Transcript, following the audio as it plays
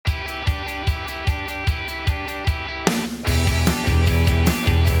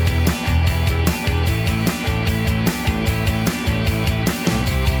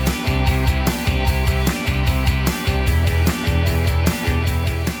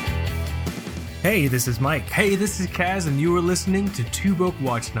Hey, this is Mike. Hey, this is Kaz, and you are listening to Two Broke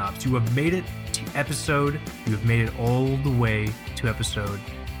Watch Snobs. You have made it to episode. You have made it all the way to episode.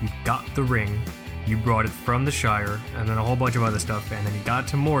 You got the ring. You brought it from the Shire, and then a whole bunch of other stuff, and then you got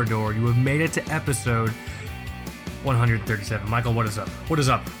to Mordor. You have made it to episode 137. Michael, what is up? What is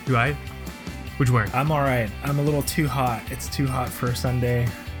up? What you wearing? I'm all right. I'm a little too hot. It's too hot for a Sunday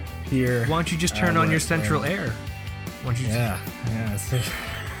here. Why don't you just turn on your central air? Why don't you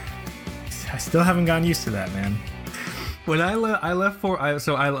I still haven't gotten used to that, man. When I left for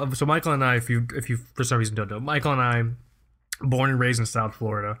so Michael and I, if you for some reason don't know, Michael and I, born and raised in South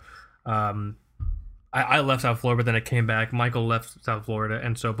Florida. I left South Florida, but then I came back. Michael left South Florida,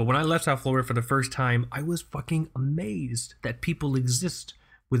 but when I left South Florida for the first time, I was fucking amazed that people exist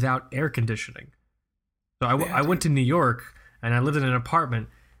without air conditioning. So I went to New York and I lived in an apartment,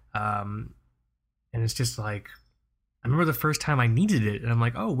 and it's just like, I remember the first time I needed it, and I'm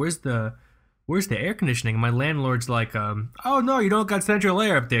like, oh, where's the air conditioning? And my landlord's like, oh no, you don't got central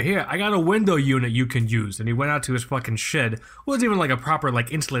air up there. Here, I got a window unit you can use. And he went out to his fucking shed. It wasn't even like a proper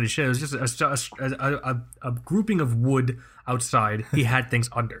like insulated shed. It was just a grouping of wood outside. He had things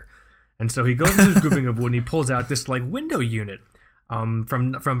under, and so he goes to this grouping of wood and he pulls out this like window unit, from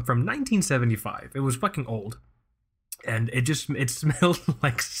 1975. It was fucking old. And it smelled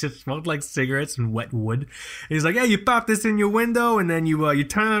like cigarettes and wet wood. And he's like, "Yeah, you pop this in your window and then you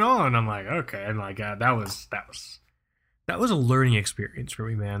turn it on." I'm like, "Okay." And like that was a learning experience for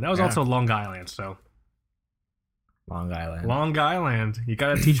me, man. That was also Long Island, so Long Island. You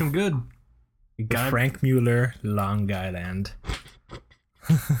gotta teach them good. Frank Mueller, Long Island.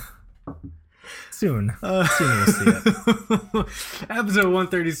 Soon you'll see it. Episode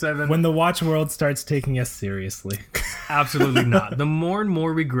 137. When the watch world starts taking us seriously. Absolutely not. The more and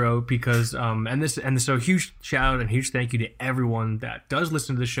more we grow, because so huge shout out and huge thank you to everyone that does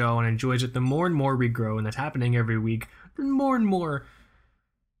listen to the show and enjoys it. The more and more we grow, and that's happening every week, the more and more,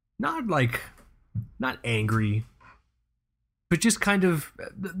 not angry, but just kind of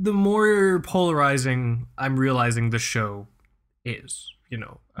the more polarizing I'm realizing the show is.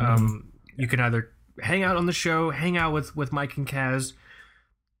 You can either hang out on the show, hang out with Mike and Kaz,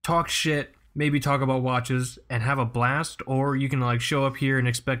 talk shit, maybe talk about watches and have a blast, or you can like show up here and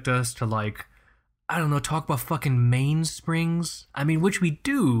expect us to like, I don't know, talk about fucking mainsprings. I mean, which we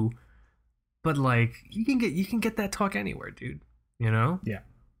do, but like you can get that talk anywhere, dude. You know? Yeah.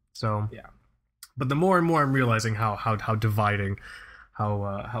 So yeah. But the more and more I'm realizing how dividing.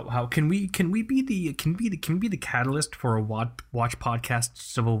 How can we be the catalyst for a watch podcast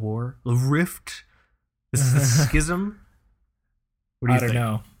civil war? The rift? The schism? What do you think? I don't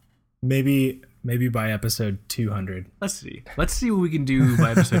know. Maybe by episode 200. Let's see what we can do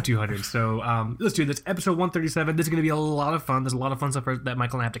by episode 200. So let's do this. Episode 137. This is going to be a lot of fun. There's a lot of fun stuff that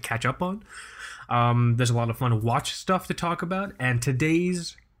Michael and I have to catch up on. There's a lot of fun watch stuff to talk about. And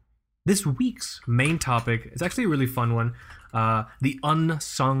this week's main topic is actually a really fun one. The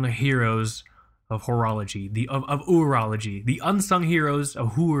unsung heroes of horology, of urology, the unsung heroes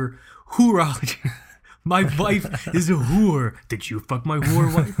of horology. My wife is a whore. Did you fuck my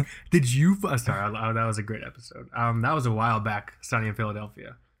whore wife? Did you? Sorry, that was a great episode. That was a while back. Sunny in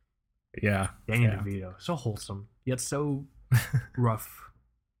Philadelphia. Yeah, Danny DeVito, so wholesome yet so rough.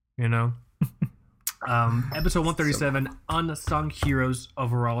 You know. Episode 137, unsung heroes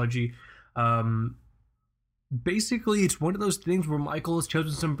of horology. Basically, it's one of those things where Michael has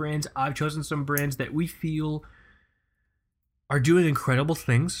chosen some brands, I've chosen some brands that we feel are doing incredible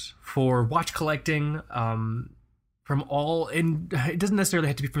things for watch collecting, from all, and it doesn't necessarily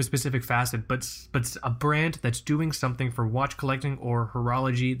have to be from a specific facet, but a brand that's doing something for watch collecting or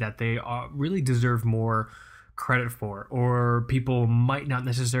horology that they really deserve more credit for, or people might not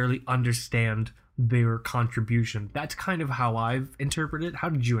necessarily understand their contribution. That's kind of how I've interpreted it. How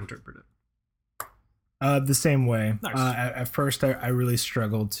did you interpret it? The same way. Nice. At first, I really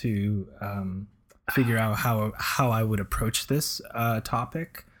struggled to figure out how I would approach this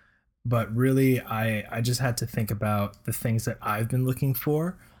topic, but really, I just had to think about the things that I've been looking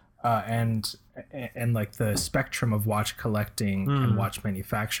for, and like the spectrum of watch collecting and watch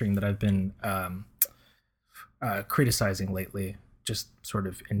manufacturing that I've been criticizing lately, just sort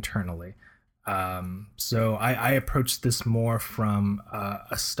of internally. So I approached this more from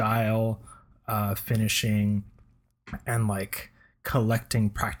a style, finishing, and like collecting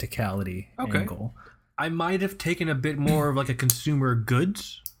practicality angle. I might have taken a bit more of like a consumer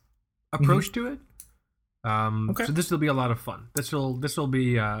goods approach to it. So this will be a lot of fun. This will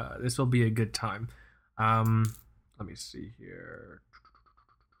be a good time. Let me see here.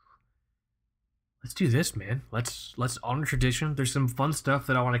 Let's do this, man. Let's honor tradition. There's some fun stuff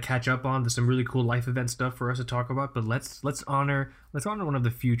that I want to catch up on. There's some really cool life event stuff for us to talk about. But let's honor one of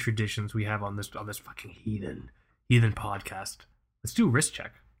the few traditions we have on this fucking heathen podcast. Let's do a wrist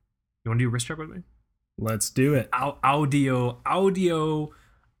check. You want to do a wrist check with me? Let's do it. Audio.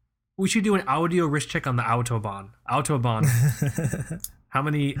 We should do an audio wrist check on the Autobahn. How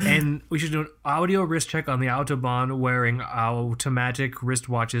many? And we should do an audio wrist check on the Autobahn wearing automatic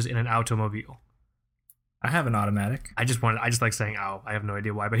wristwatches in an automobile. I have an automatic. I just like saying "ow." I have no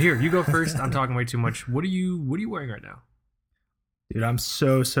idea why, but here, you go first. I'm talking way too much. What are you wearing right now? Dude, I'm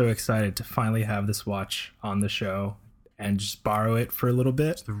so excited to finally have this watch on the show and just borrow it for a little bit.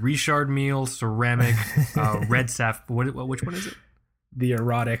 It's the Richard Mille ceramic red saf. Which one is it? The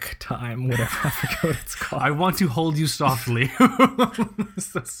erotic time, whatever. I forget what it's called. I want to hold you softly.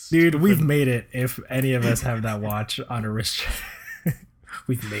 Dude, we've made it. If any of us have that watch on a wrist,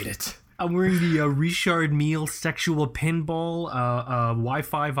 we've made it. I'm wearing the Richard Mille sexual pinball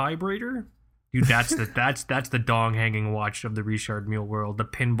Wi-Fi vibrator. Dude, that's the dong hanging watch of the Richard Mille world. The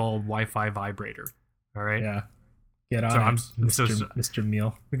pinball Wi-Fi vibrator. All right. Yeah. Get on Mr.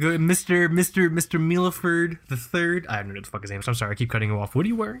 Mille. Mr. Milliford the Third. I don't know what the fuck his name is. I'm sorry, I keep cutting you off. What are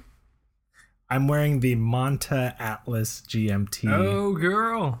you wearing? I'm wearing the Manta Atlas GMT. Oh,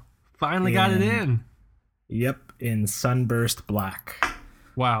 girl. Finally got it in. Yep, in sunburst black.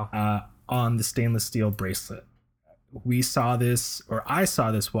 Wow. On the stainless steel bracelet. I saw this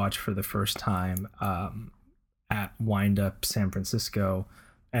watch for the first time at Wind Up San Francisco,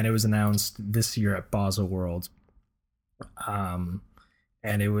 and it was announced this year at Basel World. And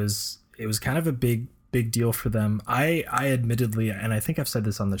it was kind of a big deal for them. I admittedly, and I think I've said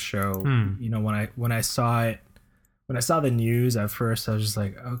this on the show, you know, when I saw the news at first, I was just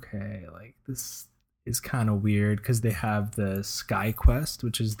like, okay, like this is kind of weird because they have the Sky Quest,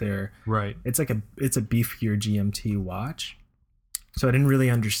 which is their it's a beefier GMT watch. So I didn't really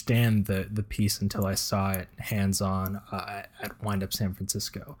understand the piece until I saw it hands-on at Wind Up San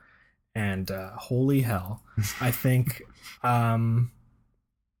Francisco. And holy hell, I think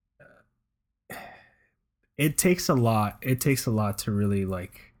it takes a lot. It takes a lot to really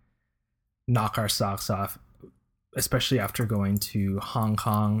like knock our socks off, especially after going to Hong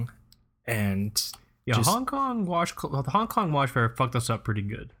Kong and the Hong Kong watch fair fucked us up pretty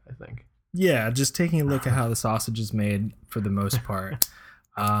good, I think. Yeah, just taking a look at how the sausage is made for the most part.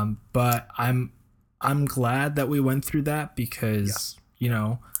 But I'm glad that we went through that because you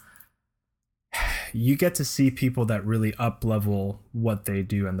know, you get to see people that really up level what they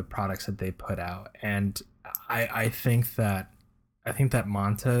do and the products that they put out. And I think that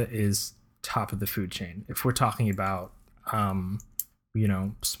Manta is top of the food chain. If we're talking about, you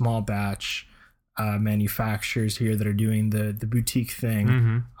know, small batch manufacturers here that are doing the boutique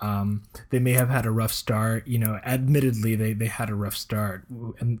thing, they may have had a rough start. You know, admittedly, they had a rough start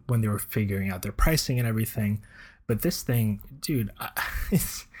when they were figuring out their pricing and everything. But this thing, dude,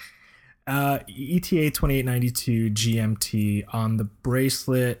 it's... ETA 2892 GMT on the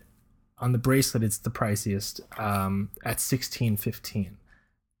bracelet. On the bracelet, it's the priciest at $16.15.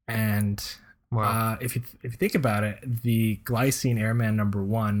 And wow. If you think about it, the Glycine Airman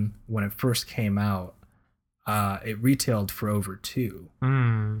 #1, when it first came out, it retailed for over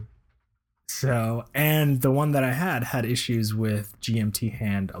 $2. So, and the one that I had issues with GMT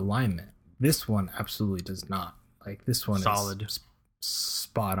hand alignment. This one absolutely does not. Like, this one solid. Is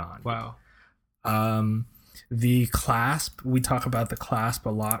spot on. Wow. The clasp, we talk about the clasp a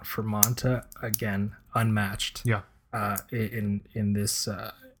lot for Manta, again unmatched. Yeah. In this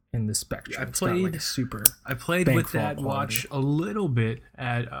spectrum. I played with that quality. Watch a little bit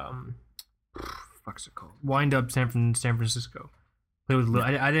at what's it called? Wind Up San Francisco. Played with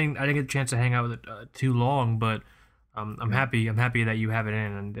I didn't get a chance to hang out with it too long, but I'm happy that you have it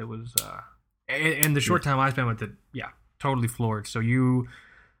in, and it was in the short time I spent with it, totally floored. So are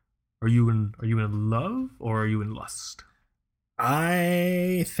you in love or are you in lust?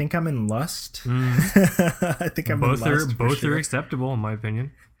 I think I'm in lust. I think I'm both in lust. Both are acceptable in my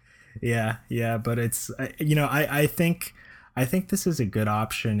opinion. Yeah, but it's you know, I think this is a good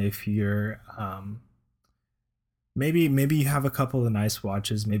option if you're maybe you have a couple of nice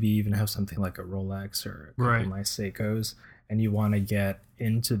watches, maybe you even have something like a Rolex or a couple of nice Seikos, and you want to get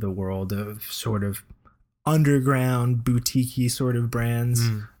into the world of sort of underground boutique-y sort of brands.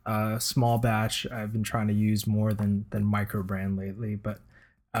 Small batch I've been trying to use more than micro brand lately, but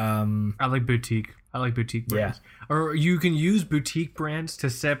I like boutique brands. Or you can use boutique brands to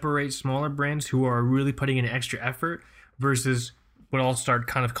separate smaller brands who are really putting in extra effort versus what I'll start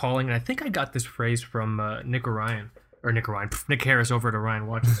kind of calling, and I think I got this phrase from Nick Harris over at Orion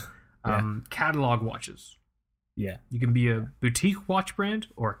Watches. Catalog watches. Yeah. You can be a boutique watch brand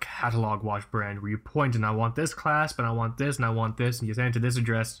or a catalog watch brand where you point and I want this clasp and I want this and I want this, and you send it to this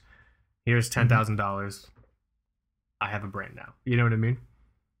address. Here's $10,000. I have a brand now. You know what I mean?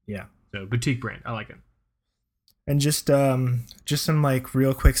 Yeah. So boutique brand. I like it. And just some like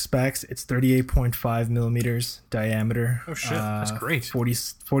real quick specs. It's 38.5 millimeters diameter. Oh shit, that's great.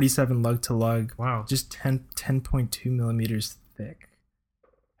 47 lug to lug. Wow. Just 10.2 millimeters thick.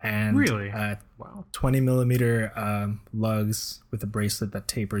 And really? Wow. 20 millimeter lugs with a bracelet that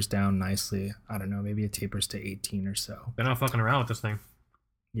tapers down nicely. I don't know, maybe it tapers to 18 or so. They're not fucking around with this thing.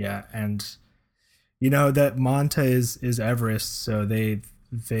 Yeah, and you know that Monta is Everest, so they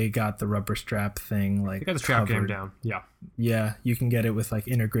got the rubber strap thing like they got the strap covered. game down. Yeah. Yeah, you can get it with like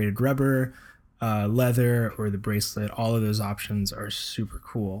integrated rubber, leather, or the bracelet. All of those options are super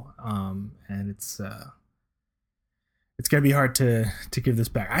cool. And it's gonna be hard to give this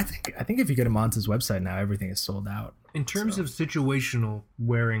back. I think if you go to Monta's website now, everything is sold out. In terms of situational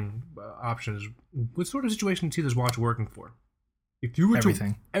wearing options, what sort of situation do you see this watch working for? If you were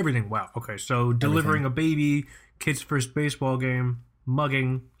everything. Wow. Okay. So delivering a baby, kid's first baseball game,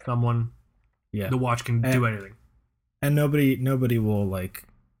 mugging someone. Yeah. The watch can do anything. And nobody will like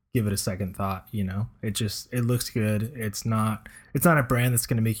give it a second thought. You know, it looks good. It's not a brand that's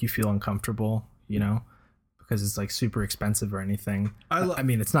gonna make you feel uncomfortable. You know. Because it's like super expensive or anything. I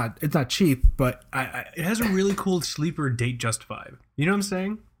mean, it's not cheap, but it has a really cool sleeper Datejust vibe. You know what I'm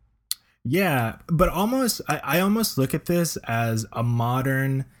saying? Yeah, but I almost look at this as a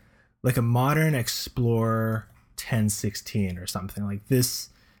modern Explorer 1016 or something like this.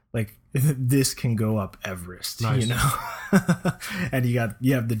 Like this can go up Everest, nice. You know. And you have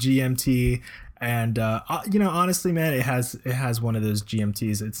the GMT. And you know, honestly, man, it has one of those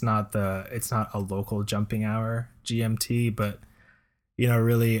GMTs. It's not a local jumping hour GMT, but you know,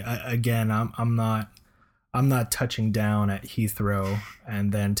 really, again, I'm not touching down at Heathrow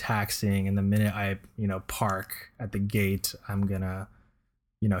and then taxiing. And the minute I park at the gate, I'm gonna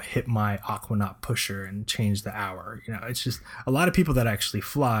hit my Aquanaut pusher and change the hour. You know, it's just a lot of people that actually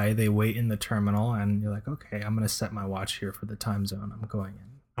fly. They wait in the terminal, and you're like, okay, I'm gonna set my watch here for the time zone I'm going in.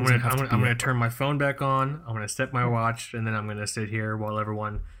 I'm gonna turn my phone back on. I'm gonna set my watch, and then I'm gonna sit here while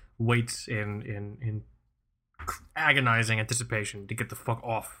everyone waits in agonizing anticipation to get the fuck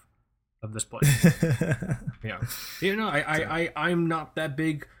off of this place. Yeah, you know, I'm not that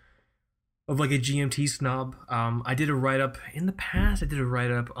big of like a GMT snob. I did a write up in the past. I did a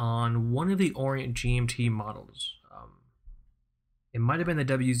write up on one of the Orient GMT models. It might have been the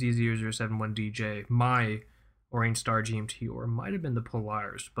WZ0071DJ. My Orient Star GMT, or it might have been the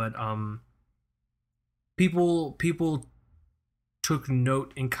Polaris, but people took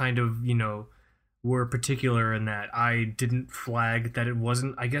note and kind of, you know, were particular in that I didn't flag that it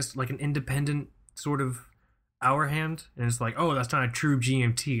wasn't, I guess, like an independent sort of hour hand, and it's like, oh, that's not a true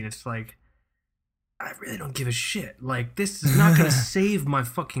GMT, and it's like, I really don't give a shit. Like, this is not gonna save my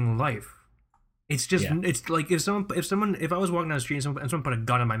fucking life. It's just, it's like if I was walking down the street and someone put a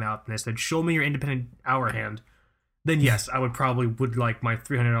gun in my mouth and they said, show me your independent hour hand, then yes, I would like my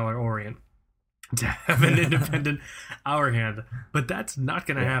 $300 Orient to have an independent hour hand. But that's not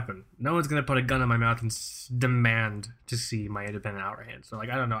going to happen. No one's going to put a gun in my mouth and demand to see my independent hour hand. So,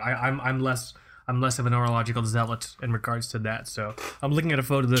 like, I don't know. I'm less of a neurological zealot in regards to that. So I'm looking at a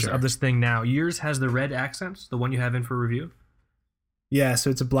photo of this thing now. Yours has the red accents, the one you have in for review. Yeah,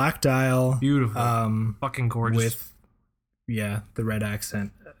 so it's a black dial. Beautiful. Fucking gorgeous. With the red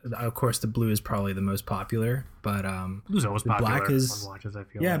accent. Of course, the blue is probably the most popular, but blue's always popular black is, on watches, I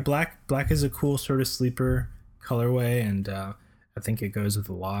feel black is a cool sort of sleeper colorway, and I think it goes with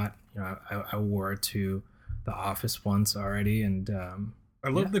a lot. You know, I wore it to the office once already, and I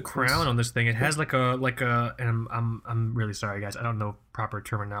love the crown on this thing. It has like a and I'm really sorry, guys. I don't know proper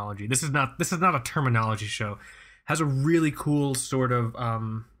terminology. This is not a terminology show. It has a really cool sort of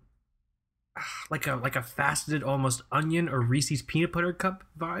like a faceted almost onion or Reese's peanut butter cup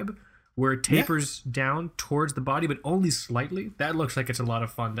vibe, where it tapers down towards the body, but only slightly. That looks like it's a lot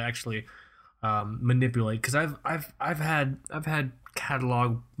of fun to actually manipulate, because I've had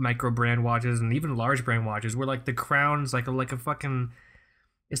catalog micro brand watches and even large brand watches where like the crown's like a fucking,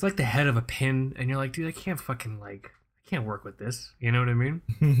 it's like the head of a pin, and you're like, dude, I can't work with this. You know what I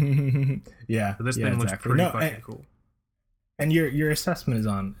mean? Yeah. So this thing looks pretty fucking cool. And your assessment is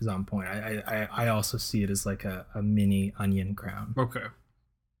on point. I also see it as like a mini onion crown. Okay.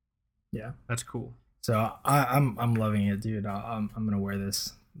 Yeah, that's cool. So I'm loving it, dude. I'm gonna wear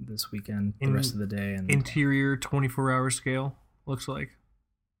this weekend, the rest of the day. And interior 24-hour scale looks like.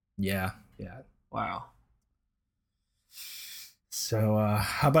 Yeah. Wow. So,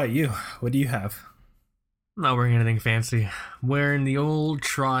 how about you? What do you have? I'm not wearing anything fancy. I'm wearing the old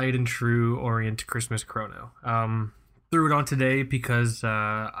tried and true Orient Christmas chrono. Threw it on today because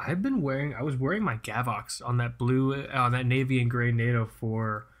I was wearing my Gavox on that navy and gray NATO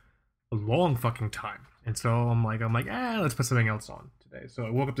for a long fucking time. And so I'm like, let's put something else on today. So I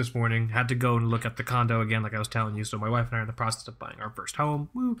woke up this morning, had to go and look at the condo again, like I was telling you. So my wife and I are in the process of buying our first home.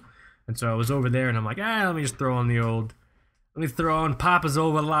 Woo. And so I was over there and I'm like, let me just throw on let me throw on Papa's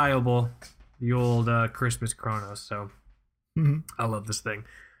old reliable, the old Christmas chrono. So I love this thing.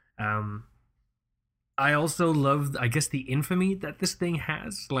 I also love, I guess, the infamy that this thing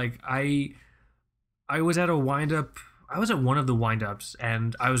has. Like I was at a windup. I was at one of the windups,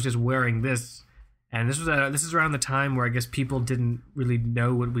 and I was just wearing this. And this is around the time where I guess people didn't really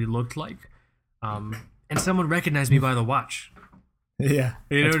know what we looked like. And someone recognized me by the watch. Yeah,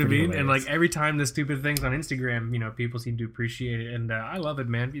 you know what I mean. Hilarious. And like every time the stupid things on Instagram, people seem to appreciate it, and I love it,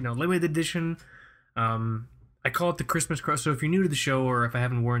 man. Limited edition. I call it the Christmas chrono. So if you're new to the show, or if I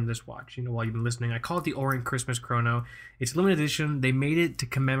haven't worn this watch, while you've been listening, I call it the Orient Christmas chrono. It's limited edition. They made it to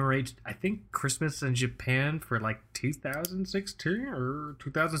commemorate, I think, Christmas in Japan for like 2016 or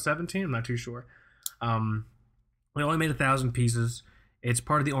 2017. I'm not too sure. They only made 1,000 pieces. It's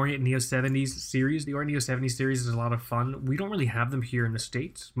part of the Orient Neo 70s series. The Orient Neo 70s series is a lot of fun. We don't really have them here in the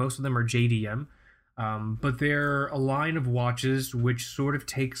States. Most of them are JDM. But they're a line of watches which sort of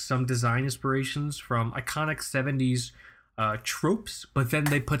take some design inspirations from iconic 70s tropes, but then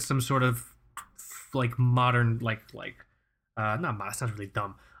they put some sort of like modern, not modern, that sounds really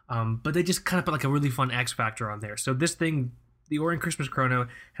dumb. But they just kind of put like a really fun X factor on there. So this thing, the Orient Christmas chrono,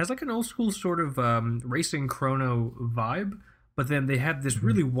 has like an old school sort of racing chrono vibe, but then they have this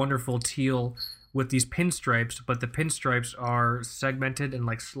really wonderful teal with these pinstripes, but the pinstripes are segmented and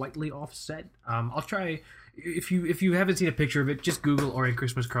like slightly offset. I'll try, if you haven't seen a picture of it, just Google Orient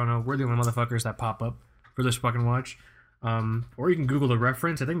Christmas chrono. We're the only motherfuckers that pop up for this fucking watch. Or you can Google the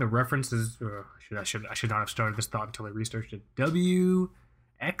reference. I think the reference is I should not have started this thought until I researched it.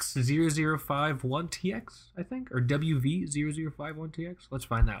 WX0051TX, I think, or WV0051TX. Let's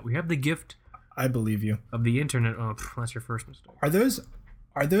find out. We have the gift. I believe you. Of the internet. Oh, that's your first mistake.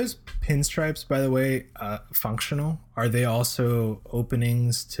 Are those pinstripes, by the way, functional? Are they also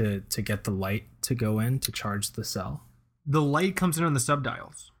openings to get the light to go in to charge the cell? The light comes in on the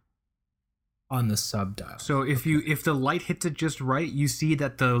subdials. On the subdial. So if the light hits it just right, you see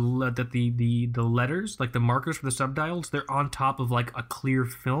that the letters, like the markers for the subdials, they're on top of like a clear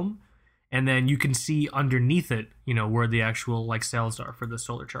film, and then you can see underneath it, where the actual like cells are for the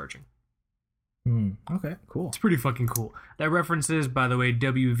solar charging. Okay, cool. It's pretty fucking cool. That reference is, by the way,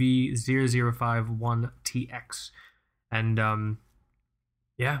 WV0051TX. And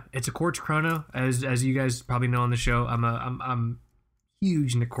it's a quartz chrono, as you guys probably know on the show. I'm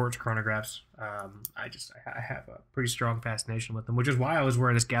huge into quartz chronographs. I have a pretty strong fascination with them, which is why I was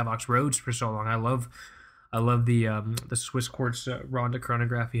wearing this Gavox Rhodes for so long. I love the Swiss quartz Ronda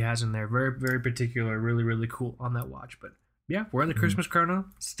chronograph he has in there. Very, very particular, really, really cool on that watch. But yeah, wearing the Christmas chrono,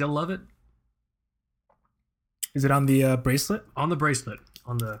 still love it. Is it on the bracelet? On the bracelet.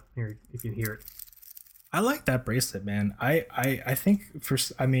 Here, if you can hear it. I like that bracelet, man. I think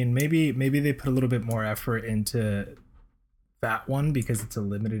maybe they put a little bit more effort into that one because it's a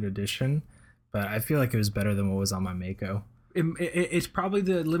limited edition, but I feel like it was better than what was on my Mako. It's probably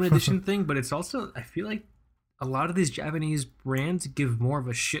the limited edition thing, but it's also, I feel like a lot of these Japanese brands give more of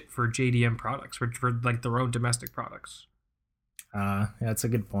a shit for JDM products, for like their own domestic products. Yeah, that's a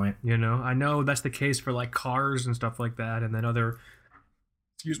good point. I know that's the case for like cars and stuff like that, and then other,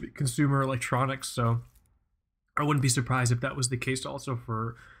 consumer electronics. So I wouldn't be surprised if that was the case also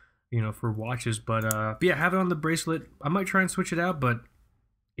for, for watches. But yeah, have it on the bracelet. I might try and switch it out, but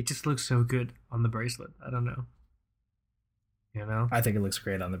it just looks so good on the bracelet. I don't know. I think it looks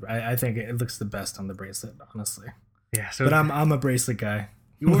great on the. I think it looks the best on the bracelet, honestly. Yeah. So, but I'm a bracelet guy.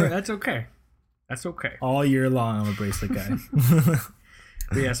 That's okay. That's okay. All year long, I'm a bracelet guy.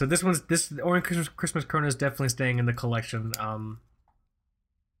 But yeah, so this Orient Christmas chrono is definitely staying in the collection.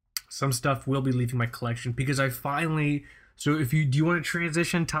 Some stuff will be leaving my collection because I finally. So do you want to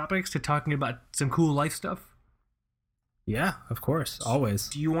transition topics to talking about some cool life stuff? Yeah, of course, always.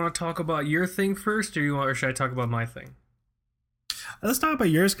 Do you want to talk about your thing first, or should I talk about my thing? Let's talk about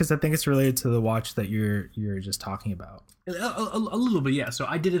yours because I think it's related to the watch that you're just talking about. A little bit, yeah. So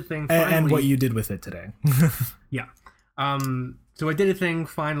I did a thing finally, and what you did with it today. Yeah. So I did a thing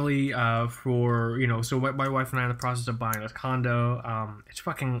finally for So my wife and I are in the process of buying this condo. It's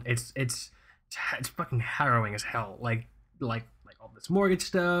fucking harrowing as hell. Like all this mortgage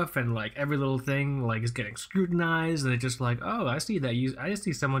stuff, and like every little thing like is getting scrutinized, and it's just like, oh, I see that I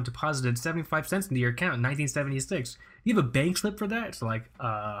see someone deposited 75 cents into your account in 1976. You have a bank slip for that? It's like,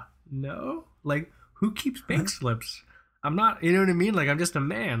 no. Like, who keeps bank slips? I'm not, you know what I mean? Like, I'm just a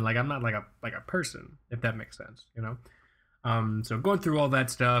man. Like, I'm not like a person, if that makes sense, you know? So going through all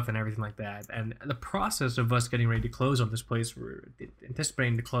that stuff and everything like that, and the process of us getting ready to close on this place, we're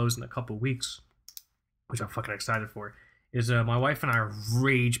anticipating to close in a couple weeks, which I'm fucking excited for, is my wife and I are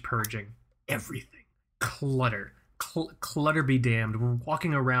rage purging everything. Clutter. Clutter be damned. We're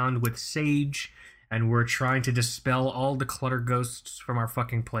walking around with sage, and we're trying to dispel all the clutter ghosts from our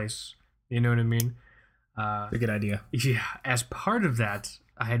fucking place. You know what I mean? It's a good idea. Yeah. As part of that,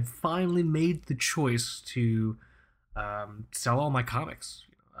 I had finally made the choice to sell all my comics.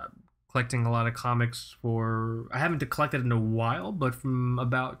 Collecting a lot of comics for, I haven't collected in a while, but from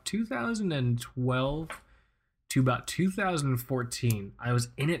about 2012 to about 2014, I was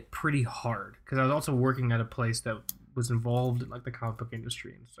in it pretty hard because I was also working at a place that was involved in like the comic book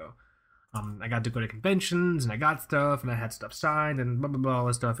industry, and so I got to go to conventions and I got stuff and I had stuff signed and blah blah blah, all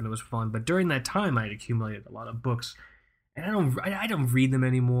this stuff, and it was fun. But during that time, I had accumulated a lot of books, and I don't read them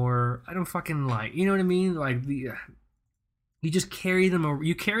anymore. I don't fucking like, you know what I mean? Like you just carry them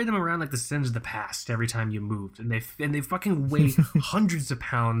around like the sins of the past every time you moved, and they fucking weigh hundreds of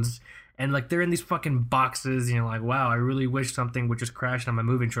pounds, and like they're in these fucking boxes, and you're like, wow, I really wish something would just crash on my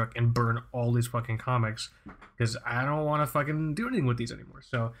moving truck and burn all these fucking comics, because I don't want to fucking do anything with these anymore.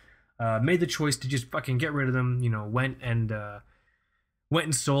 So made the choice to just fucking get rid of them. You know, went and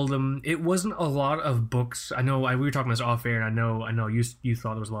sold them. It wasn't a lot of books. I know we were talking this off air, and I know you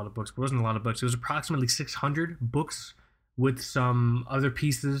thought it was a lot of books, but it wasn't a lot of books. It was approximately 600 books, with some other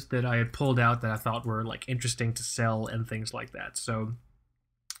pieces that I had pulled out that I thought were like interesting to sell and things like that. So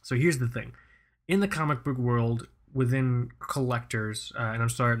here's the thing: in the comic book world, within collectors, and I'm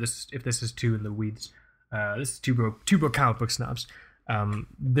sorry if this is too in the weeds. This is two bro comic book snobs.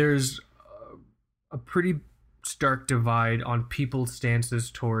 There's a pretty stark divide on people's stances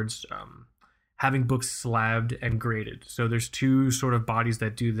towards having books slabbed and graded. So there's two sort of bodies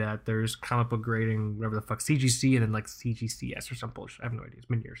that do that. There's comic book grading, whatever the fuck, CGC, and then like CGCS or some bullshit. I have no idea. It's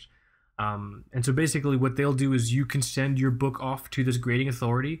been years. And so basically what they'll do is you can send your book off to this grading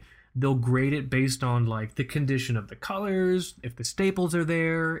authority. They'll grade it based on like the condition of the colors, if the staples are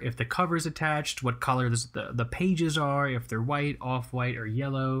there, if the cover's attached, what color the pages are, if they're white, off-white, or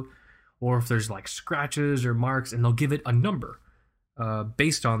yellow, or if there's like scratches or marks, and they'll give it a number.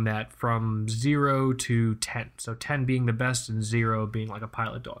 Based on that, from 0 to 10. So 10 being the best and 0 being like a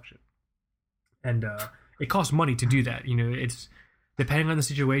pile of dog shit. And it costs money to do that. You know, it's depending on the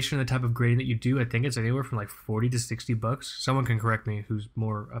situation and the type of grading that you do. I think it's anywhere from like 40 to 60 bucks. Someone can correct me who's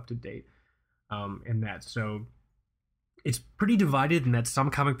more up to date in that. So it's pretty divided in that some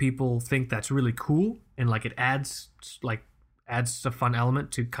comic people think that's really cool and like it adds a fun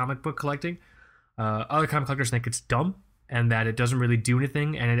element to comic book collecting. Other comic collectors think it's dumb, and that it doesn't really do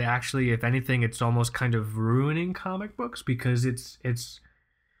anything, and it actually, if anything, it's almost kind of ruining comic books, because it's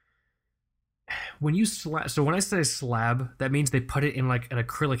when you slab. So when I say slab, that means they put it in like an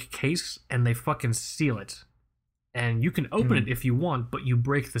acrylic case and they fucking seal it, and you can open it if you want, but you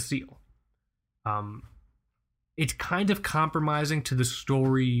break the seal. It's kind of compromising to the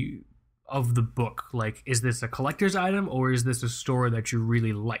story of the book. Like, is this a collector's item or is this a story that you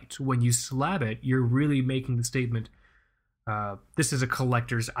really liked? When you slab it, you're really making the statement, this is a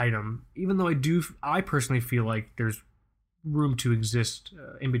collector's item, even though I personally feel like there's room to exist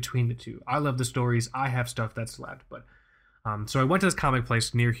in between the two. I love the stories. I have stuff that's slabbed, but so I went to this comic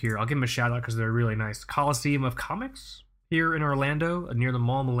place near here. I'll give them a shout out because they're really nice. Coliseum of Comics here in Orlando, near the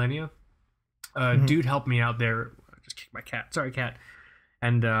Mall Millennia. Dude helped me out there. I just kicked my cat. Sorry, cat.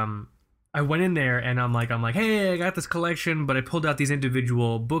 And I went in there and I'm like, hey, I got this collection, but I pulled out these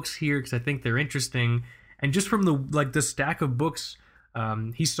individual books here because I think they're interesting. And just from the stack of books,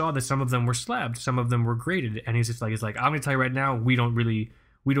 he saw that some of them were slabbed, some of them were graded, and he's like, I'm gonna tell you right now, we don't really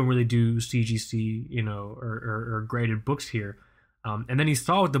do CGC, you know, or graded books here. And then he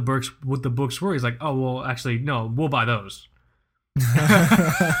saw what the books were. He's like, oh well, actually no, we'll buy those.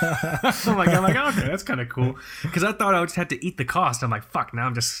 I'm like, okay, that's kind of cool, because I thought I would just have to eat the cost. I'm like, fuck, now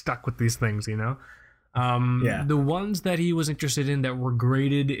I'm just stuck with these things, you know. The ones that he was interested in that were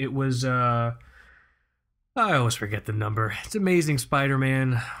graded, it was I always forget the number. It's Amazing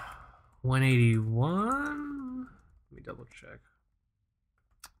Spider-Man 181. Let me double check.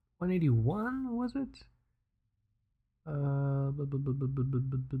 181 was it?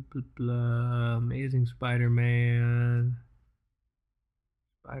 Amazing Spider-Man.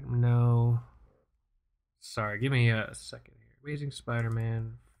 No. Sorry, give me a second here. Amazing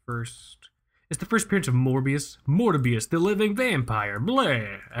Spider-Man first. It's the first appearance of Morbius, the living vampire.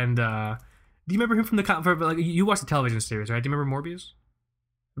 Blah. And do you remember him from like you watched the television series, right? Do you remember Morbius?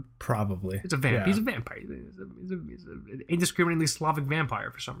 Probably. It's a vampire. Yeah. He's a vampire. He's an indiscriminately Slavic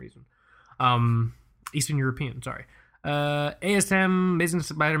vampire for some reason. Eastern European. Sorry. ASM Amazing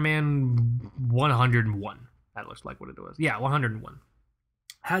Spider-Man 101. That looks like what it was. Yeah, 101.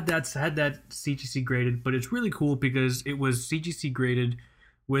 Had that CGC graded, but it's really cool because it was CGC graded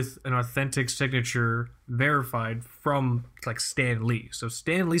with an authentic signature verified from like Stan Lee. So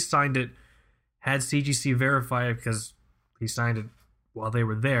Stan Lee signed it, had CGC verified because he signed it while they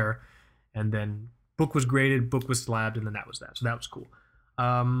were there, and then book was graded, book was slabbed, and then that was that. So that was cool.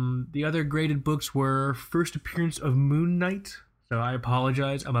 The other graded books were first appearance of Moon Knight. So I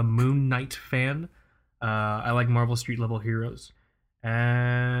apologize. I'm a Moon Knight fan. I like Marvel Street Level Heroes.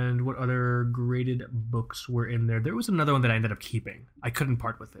 And what other graded books were in there? There was another one that I ended up keeping. I couldn't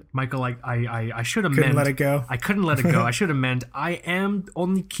part with it. Michael, I should have couldn't let it go. I couldn't let it go. I should have meant I am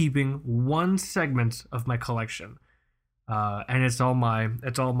only keeping one segment of my collection. And it's all my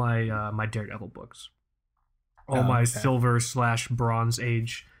my Daredevil books. All my silver/bronze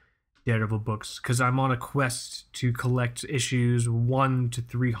age Daredevil books. Because I'm on a quest to collect issues 1 to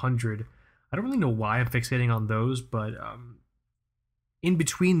 300. I don't really know why I'm fixating on those, but in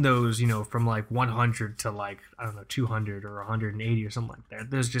between those, you know, from like 100 to like, I don't know, 200 or 180 or something like that,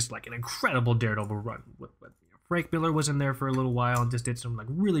 there's just like an incredible Daredevil run. With Frank Miller was in there for a little while and just did some like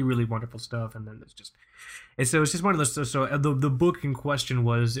really, really wonderful stuff. And then it's just, and so it's just one of those. So the book in question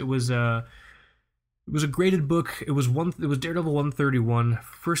was, it was a graded book. It was Daredevil 131,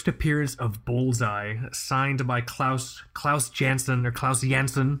 first appearance of Bullseye, signed by Klaus Janson, who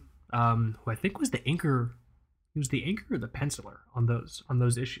I think was the inker. He was the inker or the penciler on those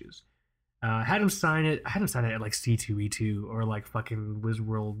issues. Had him sign it. I had him sign it at like C2E2 or like fucking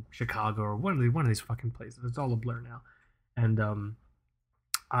Wizworld Chicago or one of these fucking places. It's all a blur now. And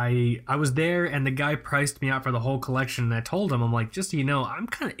I was there and the guy priced me out for the whole collection. And I told him, I'm like, just so you know, I'm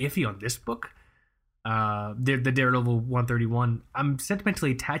kind of iffy on this book. The Daredevil 131. I'm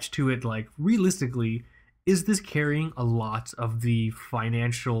sentimentally attached to it. Like realistically, is this carrying a lot of the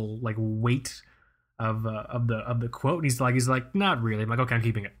financial like weight of the quote? And he's like, not really. I'm like, okay, I'm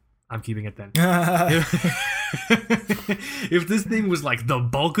keeping it then. If this thing was like the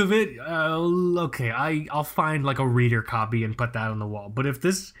bulk of it, okay, I'll find like a reader copy and put that on the wall. But if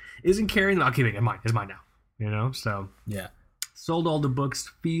this isn't carrying, I'll keep it. It's mine now. You know, so yeah. Sold all the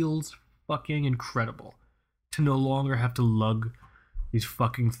books. Feels fucking incredible to no longer have to lug these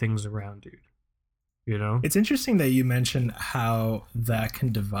fucking things around, dude. You know, it's interesting that you mentioned how that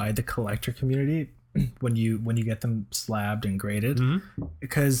can divide the collector community when you get them slabbed and graded,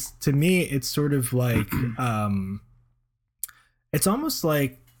 because to me it's sort of like it's almost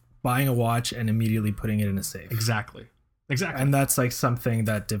like buying a watch and immediately putting it in a safe. Exactly. And that's like something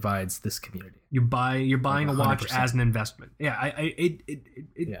that divides this community. You're buying like a watch as an investment. Yeah,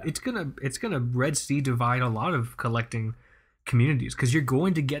 it's gonna Red Sea divide a lot of collecting communities, because you're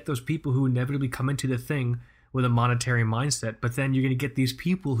going to get those people who inevitably come into the thing with a monetary mindset, but then you're going to get these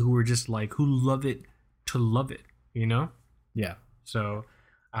people who are just like, who love it to love it, you know? Yeah. So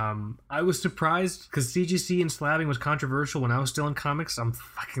I was surprised because CGC and slabbing was controversial when I was still in comics. I'm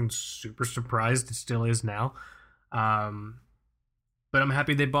fucking super surprised it still is now. But I'm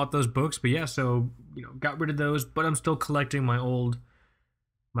happy they bought those books. But yeah, so, you know, got rid of those, but I'm still collecting my old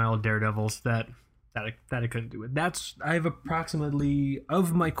Daredevils that I couldn't do it. I have approximately,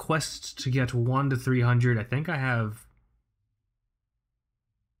 of my quests to get 1 to 300, I think I have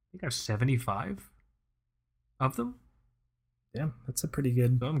 75 of them. Yeah, that's a pretty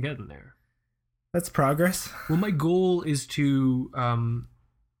good. So I'm getting there. That's progress. Well, my goal is to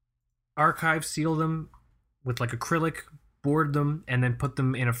archive, seal them with like acrylic, board them, and then put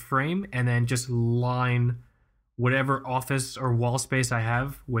them in a frame, and then just line whatever office or wall space I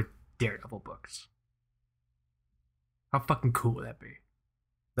have with Daredevil books. How fucking cool would that be?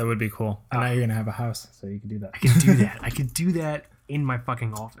 That would be cool. And now you're gonna have a house, so you can do that. I can do that. I could do that in my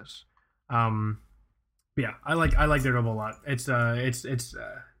fucking office. Yeah, I like Daredevil a lot. It's really,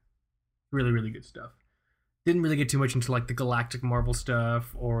 really good stuff. Didn't really get too much into like the Galactic Marvel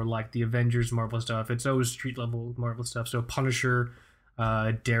stuff or like the Avengers Marvel stuff. It's always street level Marvel stuff. So Punisher,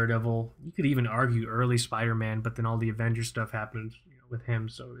 Daredevil. You could even argue early Spider-Man, but then all the Avengers stuff happened, you know, with him.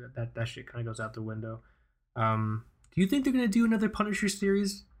 So that shit kind of goes out the window. Do you think they're gonna do another Punisher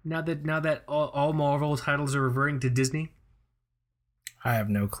series now that all Marvel titles are reverting to Disney? I have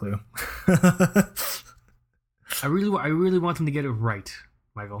no clue. I really want them to get it right,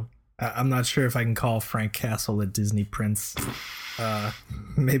 Michael. I'm not sure if I can call Frank Castle a Disney prince.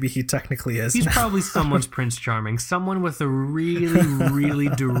 Maybe he technically is. He's probably someone's Prince Charming. Someone with a really, really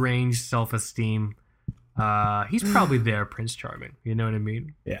deranged self-esteem. He's probably their Prince Charming. You know what I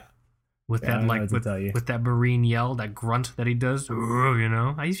mean? Yeah. With that, like, with that marine yell, that grunt that he does, you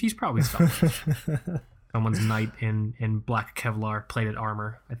know, he's probably someone's knight in black Kevlar plated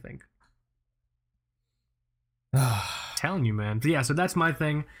armor, I think. Telling you, man. Yeah, so that's my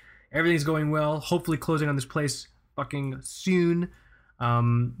thing. Everything's going well. Hopefully closing on this place fucking soon.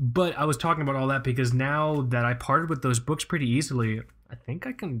 But I was talking about all that because now that I parted with those books pretty easily, I think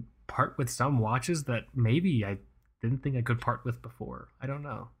I can part with some watches that maybe I didn't think I could part with before. I don't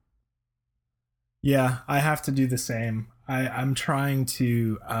know. Yeah, I have to do the same. I'm trying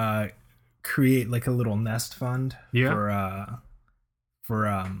to create like a little nest fund for a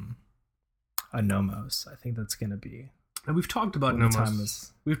Nomos. I think that's gonna be. And we've talked about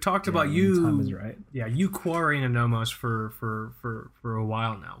Nomos. We've talked about you. Time is right. Yeah, you quarrying a Nomos for a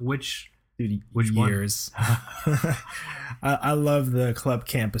while now. Which years? I love the Club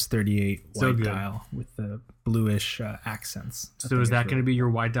Campus 38 white dial with the bluish accents. So is that going to be your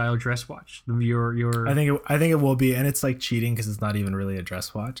white dial dress watch? Your I think it will be, and it's like cheating because it's not even really a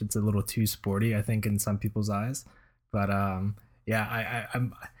dress watch. It's a little too sporty, I think, in some people's eyes. But yeah,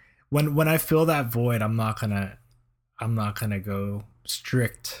 I'm when I fill that void, I'm not gonna go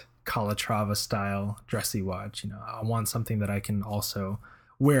strict Calatrava style dressy watch. You know, I want something that I can also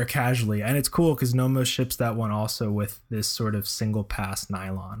wear casually, and it's cool because Nomos ships that one also with this sort of single pass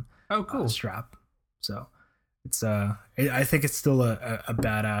nylon strap. So it's I think it's still a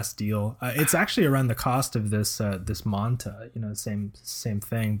badass deal. It's actually around the cost of this Manta. You know, same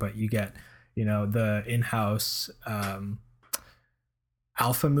thing, but you get, you know, the in-house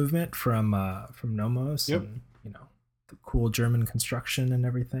Alpha movement from Nomos. Yep. And, you know, the cool German construction and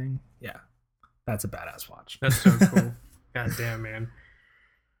everything. Yeah, that's a badass watch. That's so cool. God damn, man.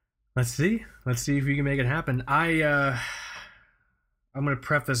 Let's see if we can make it happen. I'm going to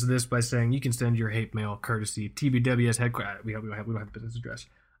preface this by saying you can send your hate mail courtesy TBWS headquarters. We don't have a business address.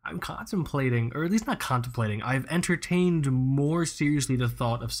 I'm contemplating, or at least not contemplating, I've entertained more seriously the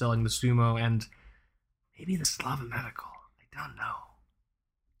thought of selling the Sumo and maybe the Slava Medical. I don't know.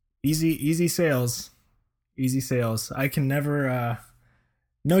 Easy sales. Easy sales. I can never,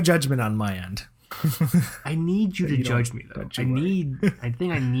 no judgment on my end. I need you to judge me, though. I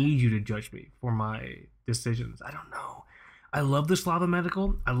think I need you to judge me for my decisions. I don't know. I love the Slava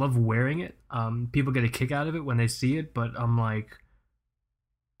Medical. I love wearing it. People get a kick out of it when they see it, but I'm like,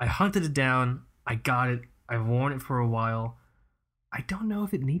 I hunted it down. I got it. I've worn it for a while. I don't know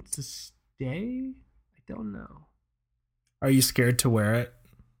if it needs to stay. I don't know. Are you scared to wear it?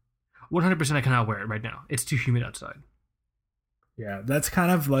 100% I cannot wear it right now. It's too humid outside. Yeah, that's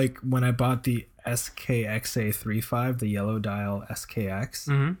kind of like when I bought the SKXA35, the yellow dial SKX.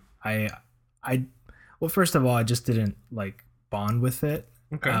 Mm-hmm. Well, first of all, I just didn't like bond with it.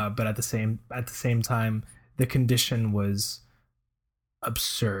 Okay. But at the same time, the condition was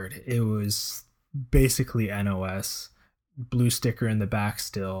absurd. It was basically NOS, blue sticker in the back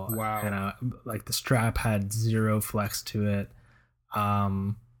still. Wow. And like the strap had zero flex to it.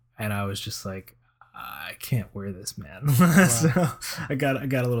 And I was just like, I can't wear this, man. Wow. So I got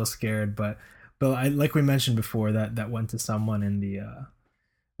a little scared, but I, like we mentioned before, that went to someone in the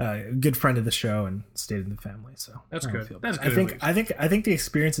good friend of the show and stayed in the family. So that's good. That's good. I think the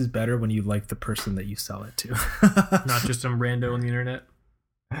experience is better when you like the person that you sell it to, not just some rando on the internet.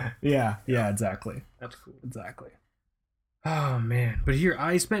 Yeah, exactly. That's cool. Exactly. Oh man, but here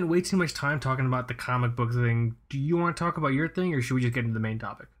I spent way too much time talking about the comic book thing. Do you want to talk about your thing, or should we just get into the main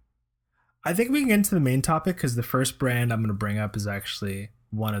topic? I think we can get into the main topic because the first brand I'm going to bring up is actually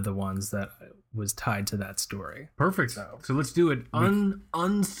one of the ones that was tied to that story. Perfect. So let's do it.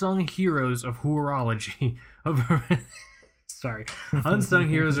 Unsung heroes of horology. Unsung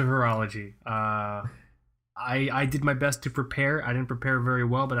heroes of horology. I did my best to prepare. I didn't prepare very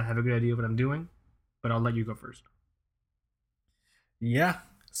well, but I have a good idea of what I'm doing. But I'll let you go first. Yeah.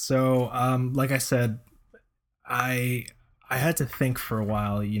 So, like I said, I had to think for a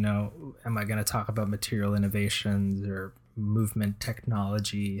while, you know, am I going to talk about material innovations or movement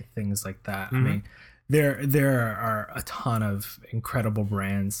technology, things like that? Mm-hmm. I mean, there are a ton of incredible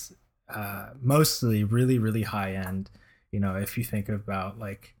brands, mostly really, really high end. You know, if you think about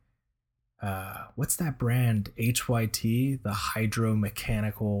like, what's that brand? HYT, the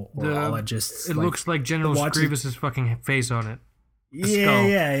hydromechanical horologists. It looks like General Grievous's fucking face on it.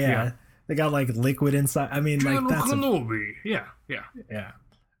 Yeah. They got like liquid inside. I mean, General like that's Kenobi. Yeah. Yeah.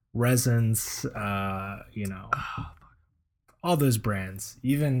 Resins, you know, all those brands,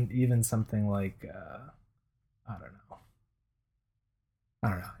 even something like I don't know.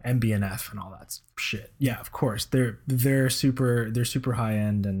 MBNF and all that shit. Yeah, of course. They're super high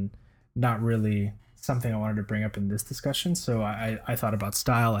end and not really something I wanted to bring up in this discussion. So I thought about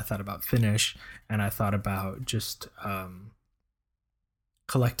style, I thought about finish, and I thought about just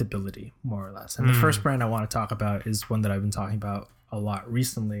collectability, more or less. And the first brand I want to talk about is one that I've been talking about a lot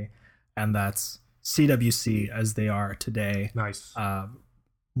recently, and that's CWC, as they are today. Nice.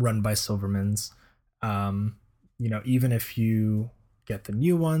 Run by Silvermans. Even if you get the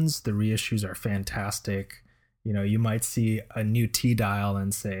new ones, the reissues are fantastic. You might see a new T dial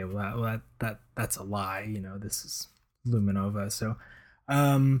and say, well, that's a lie. This is Luminova. So,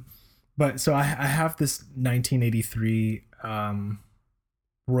 I have this 1983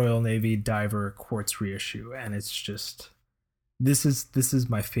 Royal Navy Diver quartz reissue, and it's just this is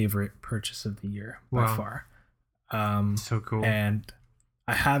my favorite purchase of the year by far. So cool. And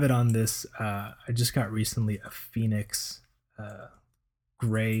I have it on this. I just got recently a Phoenix,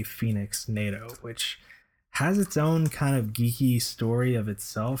 gray Phoenix NATO, which has its own kind of geeky story of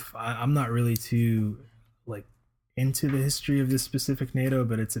itself. I'm not really too into the history of this specific NATO,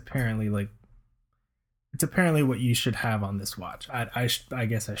 but it's apparently what you should have on this watch. I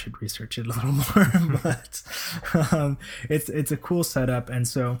guess I should research it a little more, but it's a cool setup. And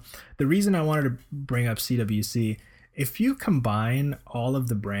so the reason I wanted to bring up CWC, if you combine all of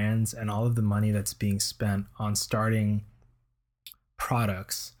the brands and all of the money that's being spent on starting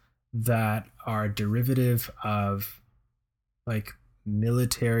products that are derivative of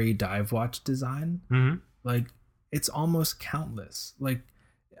military dive watch design, it's almost countless.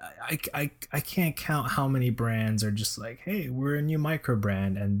 I can't count how many brands are just hey, we're a new micro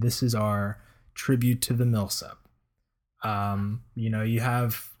brand and this is our tribute to the Millsap. You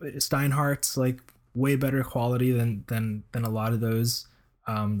have Steinhardt's way better quality than a lot of those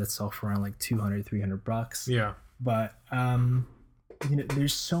that sell for around $200-$300. Yeah. But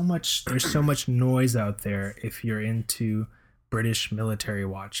there's so much noise out there if you're into British military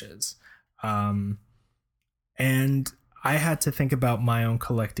watches. And I had to think about my own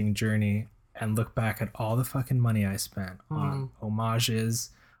collecting journey and look back at all the fucking money I spent on homages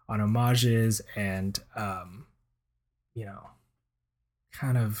and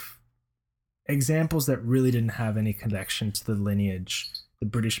kind of examples that really didn't have any connection to the lineage, the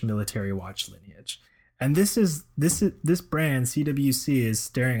British military watch lineage. And this brand CWC is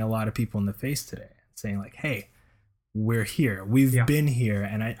staring a lot of people in the face today, saying hey, we're here, we've been here.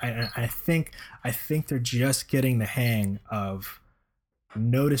 And I think they're just getting the hang of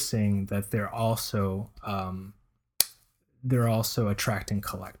noticing that they're also attracting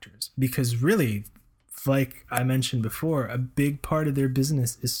collectors, because really, like I mentioned before, a big part of their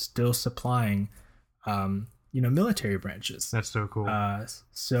business is still supplying military branches. That's so cool.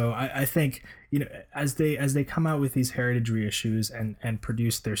 So I think as they come out with these heritage reissues and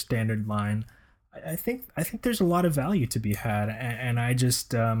produce their standard line, I think there's a lot of value to be had, and I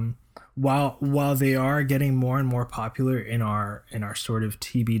just while they are getting more and more popular in our sort of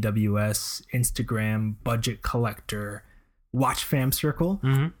TBWS Instagram budget collector watch fam circle,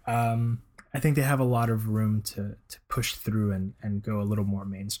 I think they have a lot of room to push through and go a little more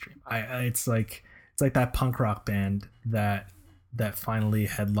mainstream. It's like that punk rock band that finally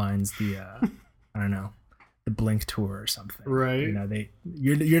headlines the I don't know, the Blink tour or something, right?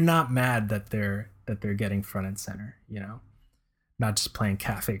 You're not mad that they're getting front and center, not just playing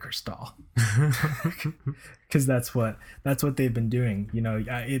Cafe Cristal, because that's what they've been doing.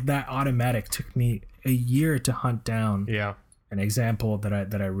 That Automatic took me a year to hunt down an example that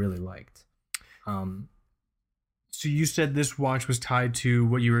I really liked. So you said this watch was tied to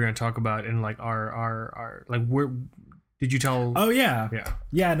what you were going to talk about in our where did you tell? Oh yeah.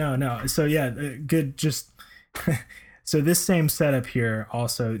 No. So good. Just so this same setup here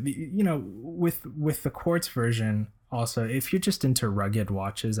also, with the quartz version also, if you're just into rugged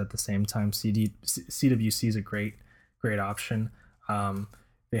watches at the same time, CWC is a great option.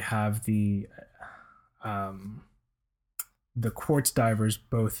 They have the quartz divers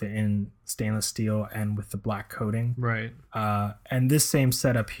both in stainless steel and with the black coating, right? And this same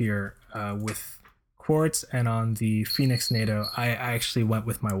setup here with quartz, and on the Phoenix NATO, I actually went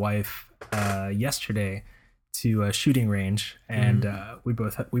with my wife yesterday to a shooting range, and we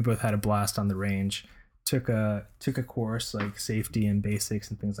both had a blast on the range. Took a course safety and basics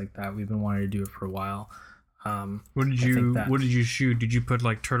and things like that. We've been wanting to do it for a while. What did you shoot? Did you put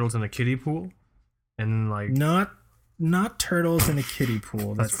turtles in a kiddie pool? And not turtles in a kiddie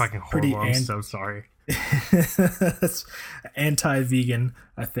pool. That's fucking horrible. I'm so sorry. That's anti-vegan,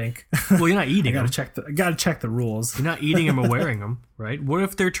 I think. Well, you're not eating I them. gotta check the rules. You're not eating them or wearing them, right? What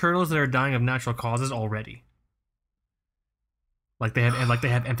if they're turtles that are dying of natural causes already? Like they have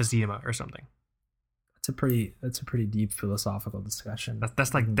emphysema or something. That's a pretty deep philosophical discussion.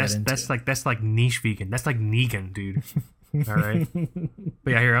 That's like niche vegan. That's like Negan, dude. All right.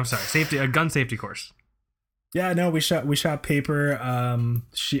 But yeah, here, I'm sorry. A gun safety course. Yeah, no, we shot paper.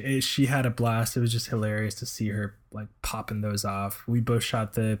 She had a blast. It was just hilarious to see her like popping those off. We both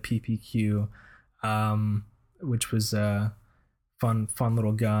shot the PPQ, which was a fun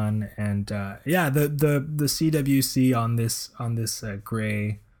little gun. And yeah, the CWC on this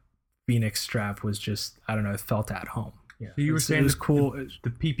gray Phoenix strap was just, I don't know, it felt at home. Yeah, so you were saying it was cool. The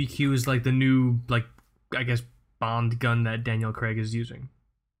PPQ is like the new, like, I guess, Bond gun that Daniel Craig is using.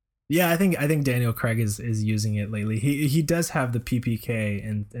 Yeah, I think Daniel Craig is using it lately. He does have the PPK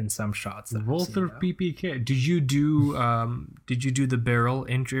in some shots. Walther PPK. Did you do the barrel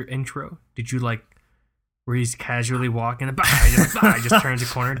intro? Did you like where he's casually walking and just turns a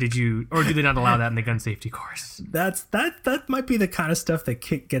corner? Did you, or did they not allow that in the gun safety course? That might be the kind of stuff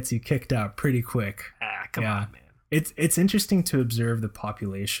that gets you kicked out pretty quick. Come on, man. It's interesting to observe the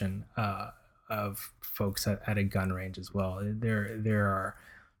population of folks at a gun range as well. There are,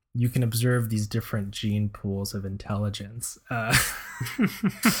 you can observe these different gene pools of intelligence, and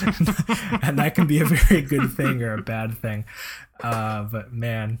that can be a very good thing or a bad thing. But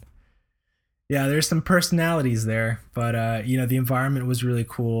man, yeah, there's some personalities there. But the environment was really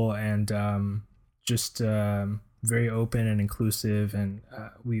cool and just very open and inclusive, and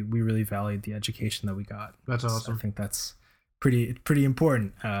we really valued the education that we got. That's awesome. So I think that's pretty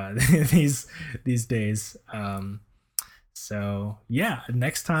important these days. So yeah,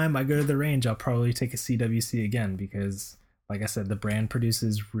 next time I go to the range, I'll probably take a CWC again because, like I said, the brand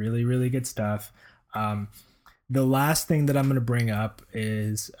produces really, really good stuff. The last thing that I'm going to bring up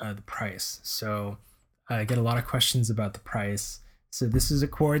is the price. So I get a lot of questions about the price. So this is a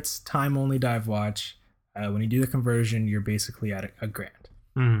quartz time-only dive watch. When you do the conversion, you're basically at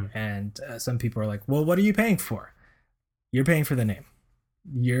 $1,000. And some people are like, well, what are you paying for? You're paying for the name.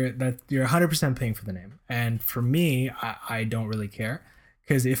 You're 100% paying for the name. And for me, I don't really care,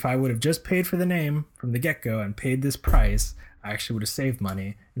 because if I would have just paid for the name from the get-go and paid this price, I actually would have saved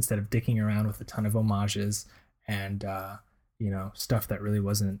money instead of dicking around with a ton of homages and stuff that really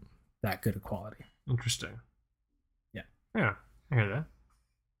wasn't that good of quality. Interesting. Yeah, I hear that.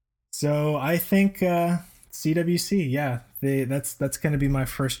 So I think CWC, yeah, that's going to be my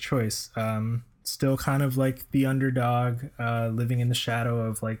first choice. Still kind of like the underdog, living in the shadow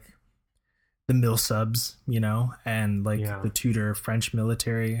of like the mill subs, and like the Tudor French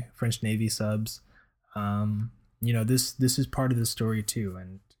Navy subs. This is part of the story too,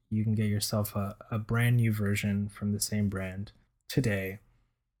 and you can get yourself a brand new version from the same brand today.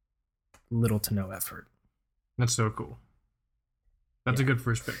 Little to no effort. That's so cool. That's a good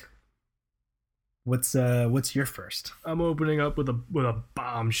first pick. What's your first? I'm opening up with a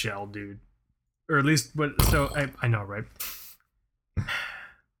bombshell, dude. Or at least, I know, right?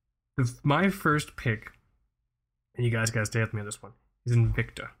 My first pick, and you guys gotta stay with me on this one, is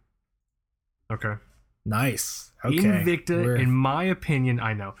Invicta. Okay. Nice. Okay. Invicta, in my opinion,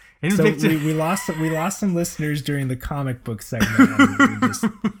 I know. Invicta. So we lost some listeners during the comic book segment, and we just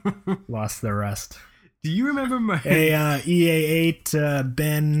lost the rest. Do you remember my EA8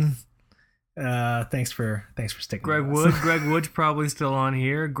 Ben? Thanks for sticking. Greg Wood. Greg Wood's probably still on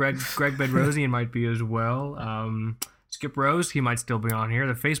here. Greg Bedrosian might be as well. Skip Rose, he might still be on here.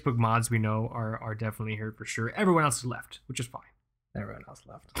 The Facebook mods we know are definitely here for sure. Everyone else is left, which is fine. Everyone else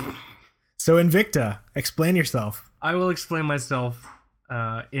left. So Invicta, explain yourself. I will explain myself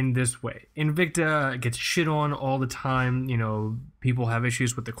in this way. Invicta gets shit on all the time. People have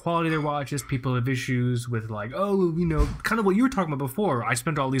issues with the quality of their watches. People have issues with like, kind of what you were talking about before. I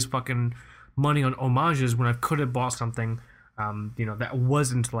spent all these fucking money on homages when I could have bought something, that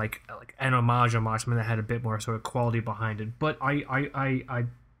wasn't like an homage, something that had a bit more sort of quality behind it. But I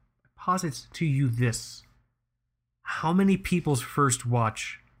posit to you this: how many people's first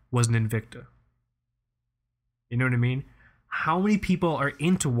watch was an Invicta? You know what I mean? How many people are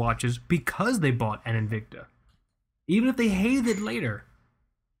into watches because they bought an Invicta, even if they hated it later?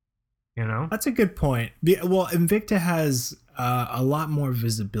 That's a good point. Well, Invicta has a lot more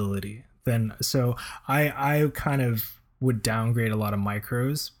visibility than, so I kind of would downgrade a lot of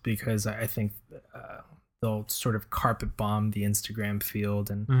micros because I think they'll sort of carpet bomb the Instagram field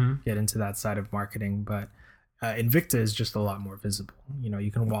and get into that side of marketing. But Invicta is just a lot more visible.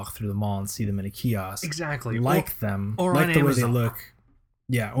 You can walk through the mall and see them in a kiosk. Exactly. Like them. Or like on the Amazon. way they look.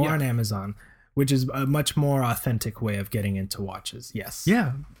 Yeah, or on Amazon. which is a much more authentic way of getting into watches. Yes.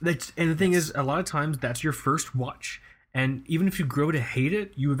 Yeah, and the thing is, a lot of times that's your first watch, and even if you grow to hate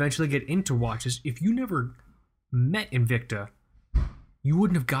it, you eventually get into watches. If you never met Invicta, you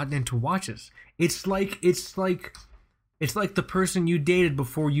wouldn't have gotten into watches. It's like the person you dated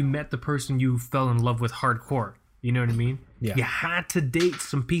before you met the person you fell in love with hardcore. You know what I mean? Yeah. You had to date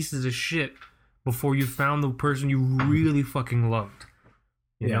some pieces of shit before you found the person you really fucking loved.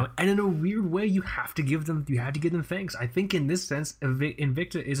 You know? And in a weird way, you had to give them thanks. I think in this sense,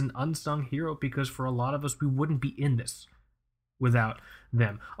 Invicta is an unsung hero because for a lot of us, we wouldn't be in this without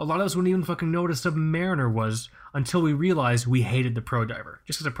them. A lot of us wouldn't even fucking know what a Submariner was until we realized we hated the Pro Diver.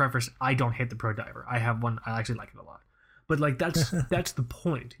 Just as a preface, I don't hate the Pro Diver. I have one. I actually like it a lot. But like that's the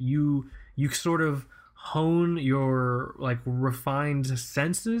point. You sort of hone your like refined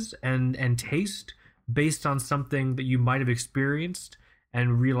senses and taste based on something that you might have experienced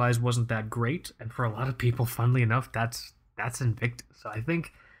and realize wasn't that great. And for a lot of people, funnily enough, that's Invicta. So I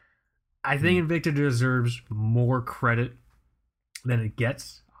think Invicta deserves more credit than it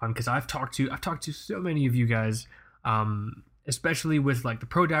gets. Because I've talked to so many of you guys, especially with like the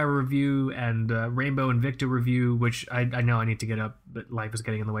Pro Diver review and Rainbow Invicta review, which I know I need to get up, but life is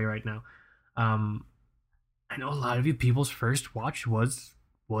getting in the way right now. I know a lot of you people's first watch was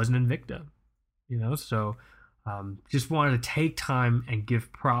an Invicta, you know, so just wanted to take time and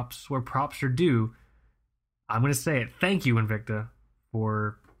give props where props are due. I'm going to say it. Thank you, Invicta,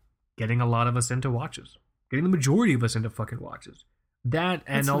 for getting a lot of us into watches, getting the majority of us into fucking watches. That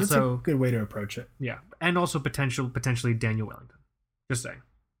and that's also a good way to approach it. Yeah, and also potentially Daniel Wellington. Just saying.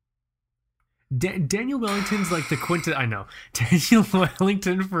 Daniel Wellington's like the I know. Daniel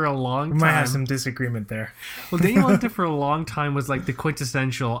Wellington for a long time. We might have some disagreement there. Well, Daniel Wellington for a long time was like the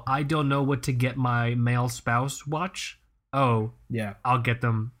quintessential, I don't know what to get my male spouse watch. Oh, yeah. I'll get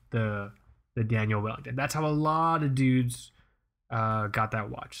them the Daniel Wellington. That's how a lot of dudes got that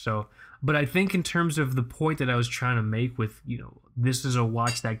watch. So, but I think in terms of the point that I was trying to make with, you know, this is a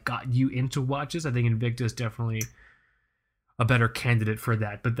watch that got you into watches, I think Invicta is definitely a better candidate for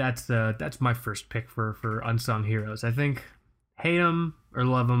that. But that's my first pick for unsung heroes. I think hate them or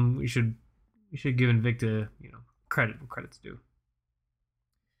love them, we should give Invicta, you know, credit's due.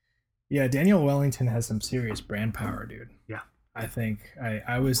 Yeah, Daniel Wellington has some serious brand power, dude. Yeah. I think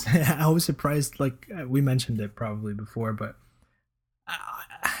I was I was surprised, like we mentioned it probably before, but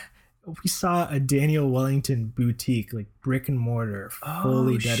we saw a Daniel Wellington boutique, like brick and mortar,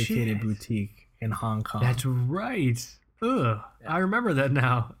 fully dedicated boutique in Hong Kong. That's right. Ugh, yeah. I remember that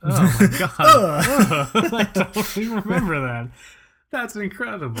now. Oh my god. I totally remember that. That's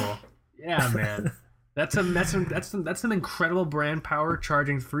incredible. Yeah, man. That's some incredible brand power,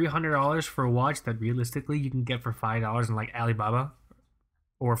 charging $300 for a watch that realistically you can get for $5 in like Alibaba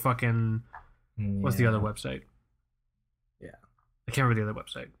or fucking what's the other website? Yeah, I can't remember the other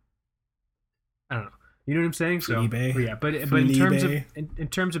website. I don't know. You know what I'm saying? So eBay. Yeah, but in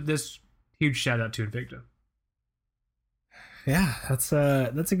terms of this, huge shout out to Invicta. Yeah, that's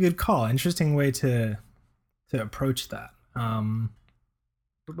a good call. Interesting way to approach that.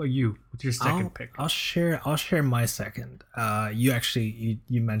 What about you? What's your second pick? I'll share my second.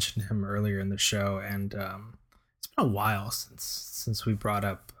 You mentioned him earlier in the show, and it's been a while since we brought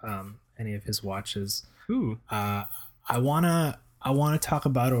up any of his watches. Ooh. I wanna talk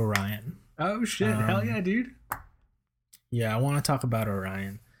about Orion. Oh shit! Hell yeah, dude. Yeah, I want to talk about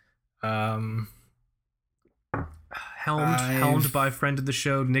Orion. Helmed by a friend of the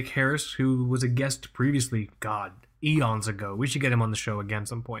show, Nick Harris, who was a guest previously. God, eons ago. We should get him on the show again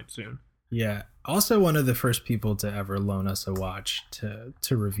some point soon. Yeah. Also one of the first people to ever loan us a watch to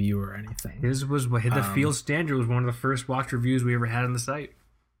review or anything. His was the Field Standard was one of the first watch reviews we ever had on the site.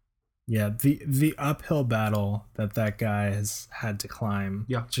 Yeah, the uphill battle that guy has had to climb,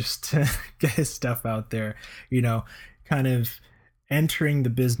 just to get his stuff out there, you know, kind of entering the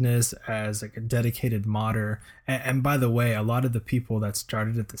business as like a dedicated modder. And by the way, a lot of the people that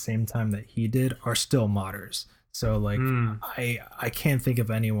started at the same time that he did are still modders. So like I can't think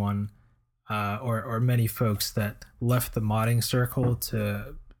of anyone or many folks that left the modding circle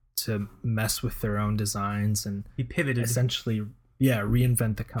to mess with their own designs, and he pivoted essentially. Yeah,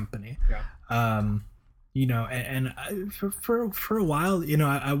 reinvent the company. Yeah. You know, and for a while, you know,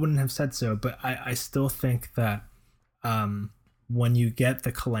 I wouldn't have said so, but I still think that when you get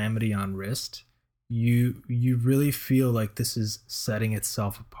the Calamity on wrist, you really feel like this is setting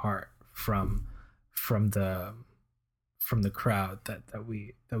itself apart from the crowd that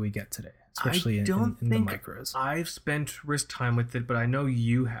we get today, especially in the micros. I've spent wrist time with it, but I know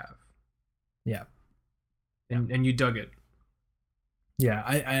you have. Yeah. And you dug it. Yeah,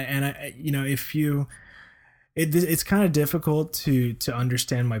 if you, it's kind of difficult to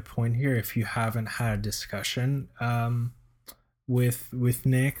understand my point here if you haven't had a discussion with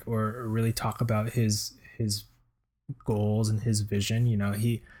Nick, or really talk about his goals and his vision.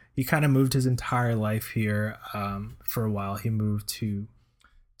 He kind of moved his entire life here. For a while, he moved to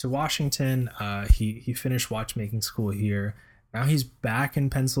Washington. He finished watchmaking school here. Now he's back in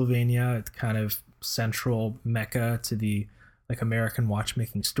Pennsylvania. It's kind of central mecca to the like American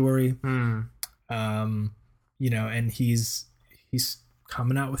watchmaking story. And he's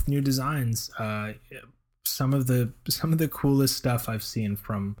coming out with new designs. Some of the coolest stuff I've seen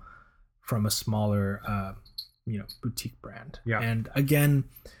from a smaller boutique brand. Yeah. And again,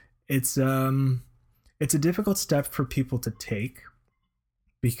 it's a difficult step for people to take,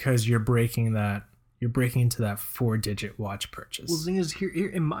 because you're breaking into that 4-digit watch purchase. Well, the thing is, here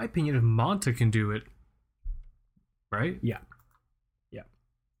in my opinion, if Monta can do it, right? Yeah.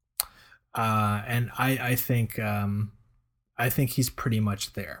 And I think he's pretty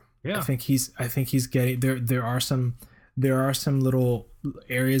much there. Yeah. I think he's getting there. There are some little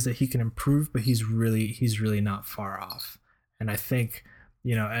areas that he can improve, but he's really not far off. And I think,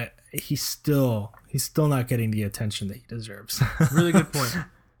 he's still not getting the attention that he deserves. Really good point.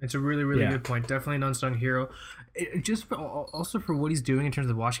 It's a really good point. Definitely an unsung hero. Also for what he's doing in terms of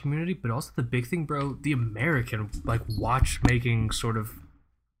the watch community, but also the big thing, bro, the American like watchmaking sort of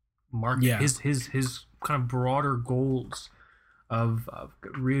market. Yeah. His kind of broader goals of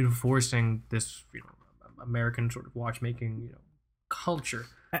reinforcing this American sort of watchmaking culture,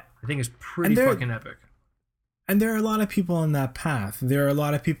 I think is pretty fucking epic. And there are a lot of people on that path. There are a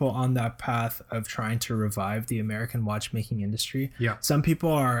lot of people on that path of trying to revive the American watchmaking industry. Yeah. Some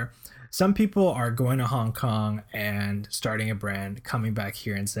people are going to Hong Kong and starting a brand, coming back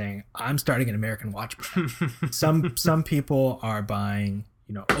here and saying, I'm starting an American watch brand. Some people are buying,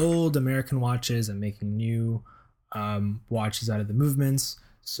 old American watches and making new watches out of the movements.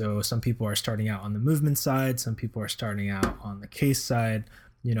 So some people are starting out on the movement side. Some people are starting out on the case side.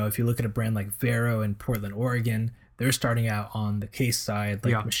 If you look at a brand like Vero in Portland, Oregon, they're starting out on the case side,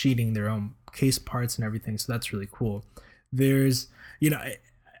 like machining their own case parts and everything. So that's really cool. There's,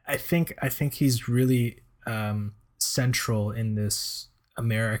 I think he's really central in this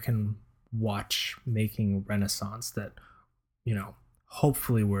American watchmaking renaissance that,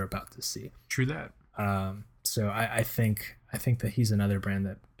 hopefully we're about to see. True that. So I think that he's another brand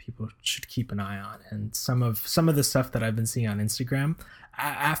that people should keep an eye on. And some of the stuff that I've been seeing on Instagram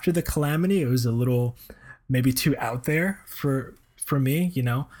after the Calamity, it was a little maybe too out there for me.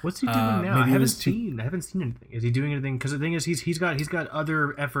 What's he doing now? I haven't seen anything. Is he doing anything? Because the thing is, he's got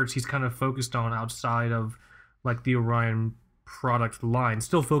other efforts he's kind of focused on outside of like the Orion product line.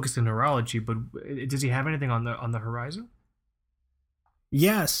 Still focused in horology, but does he have anything on the horizon?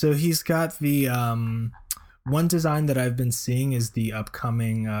 Yeah, so he's got the one design that I've been seeing is the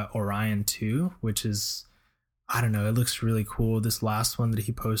upcoming Orion 2, which is, I don't know, it looks really cool. This last one that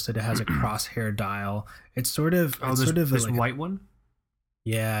he posted, it has a crosshair dial. It's sort of this white one.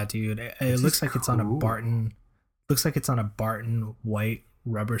 Yeah, dude. It looks like cool. It's on a Barton. Looks like it's on a Barton white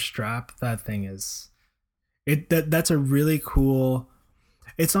rubber strap. That thing is, that's a really cool.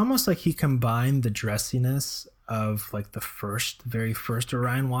 It's almost like he combined the dressiness of like the very first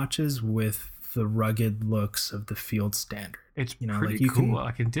Orion watches with the rugged looks of the Field Standard. It's pretty cool.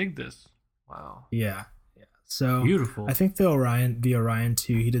 I can dig this. Wow. Yeah. So beautiful. I think the Orion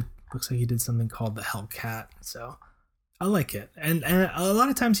 2, looks like he did something called the Hellcat. So I like it. And a lot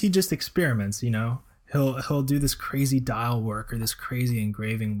of times he just experiments, He'll do this crazy dial work or this crazy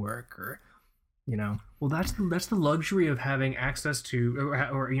engraving work or Well, that's the luxury of having access to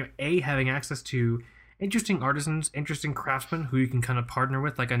having access to interesting artisans, interesting craftsmen who you can kind of partner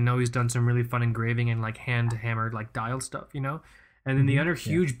with. Like I know he's done some really fun engraving and like hand hammered like dial stuff, And then the other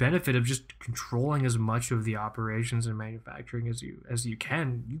huge benefit of just controlling as much of the operations and manufacturing as you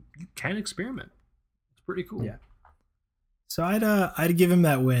can, you can experiment. It's pretty cool. Yeah. So I'd give him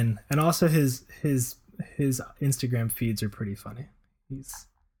that win, and also his Instagram feeds are pretty funny.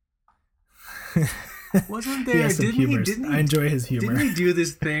 Wasn't there? Didn't he? I enjoy his humor. Didn't he do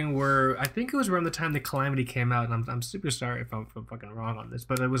this thing where I think it was around the time the Calamity came out, and I'm super sorry if I'm fucking wrong on this,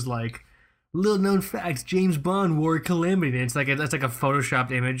 but it was like, little known facts: James Bond wore a Calamity. And it's like a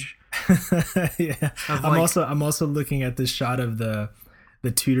photoshopped image. Yeah, I'm also looking at this shot of the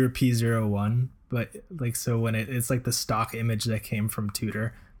Tudor P01, but like so when it's like the stock image that came from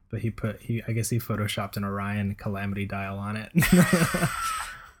Tudor, but I guess he photoshopped an Orion Calamity dial on it.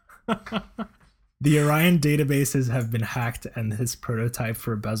 The Orion databases have been hacked, and his prototype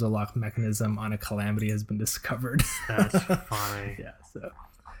for a bezel lock mechanism on a Calamity has been discovered. That's funny. Yeah, so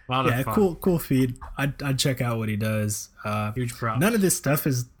Fun. cool feed. I'd check out what he does. Huge props. None of this stuff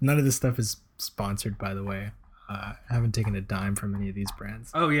is sponsored, by the way. I haven't taken a dime from any of these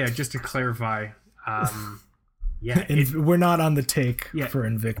brands. Oh yeah, just to clarify, yeah, we're not on the take for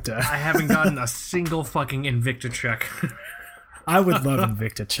Invicta. I haven't gotten a single fucking Invicta check. I would love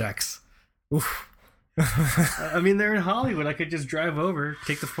Invicta checks. Oof. I mean, they're in Hollywood. I could just drive over,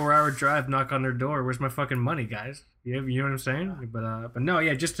 take the 4-hour drive, knock on their door. Where's my fucking money, guys? You know what I'm saying? But no,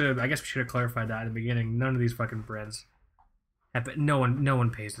 yeah. I guess we should have clarified that in the beginning. None of these fucking brands, no one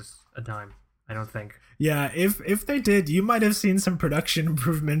pays us a dime. I don't think. Yeah, if they did, you might have seen some production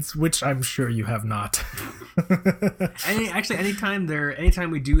improvements, which I'm sure you have not. Actually,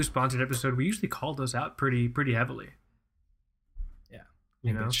 anytime we do a sponsored episode, we usually call those out pretty heavily. Yeah,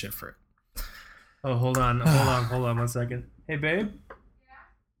 you know, shit for it. Oh, hold on 1 second. Hey, babe. Yeah.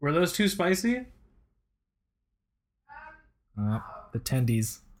 Were those too spicy? The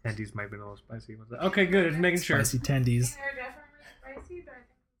tendies. Tendies might be a little spicy. Okay, good. Just making sure. Spicy tendies. They're definitely spicy, but I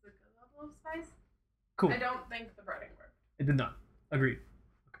think it's a good level of spice. Cool. I don't think the breading worked. It did not. Agreed.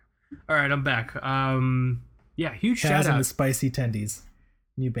 Okay. All right, I'm back. Yeah, huge shout out. The Spicy Tendies.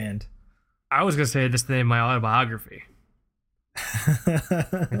 New band. I was gonna say this thing in my autobiography.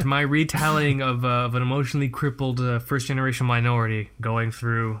 It's my retelling of an emotionally crippled first generation minority going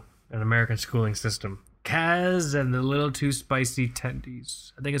through an American schooling system. Kaz and the Little Too Spicy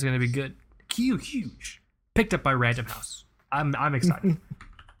Tendies. I think it's gonna be good. Huge. Picked up by Random House. I'm excited.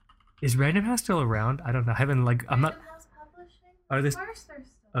 Is Random House still around? I don't know. I'm not. Random House Publishing? Are they? Of course they're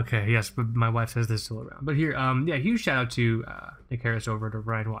still. Okay, yes, but my wife says they're still around. But here, yeah, huge shout out to Nick Harris over at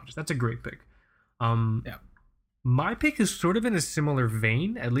Orion Watches. That's a great pick. Yeah. My pick is sort of in a similar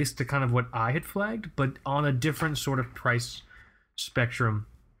vein, at least to kind of what I had flagged, but on a different sort of price spectrum.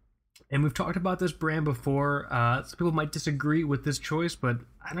 And we've talked about this brand before. Some people might disagree with this choice, but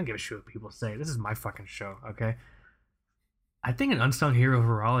I don't give a shit what people say. This is my fucking show, okay? I think an unsung hero of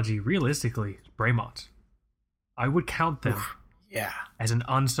horology, realistically, is Bremont. I would count them as an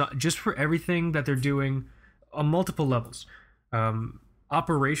unsung, just for everything that they're doing on multiple levels.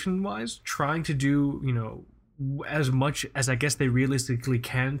 Operation-wise, trying to do, you know, as much as I guess they realistically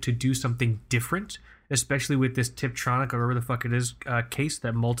can to do something different, especially with this Tiptronic or whatever the fuck it is case,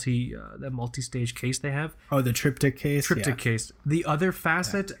 that multi-stage case they have. Oh, the triptych case. Case. The other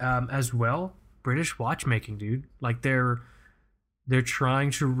facet as well, British watchmaking, dude. Like they're trying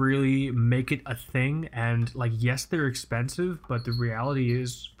to really make it a thing, and like yes, they're expensive, but the reality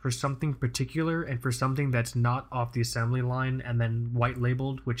is for something particular and for something that's not off the assembly line and then white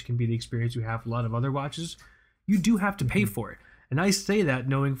labeled, which can be the experience you have with a lot of other watches, you do have to pay for it. And I say that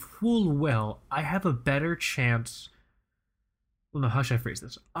knowing full well I have a better chance. Well, no, how should I phrase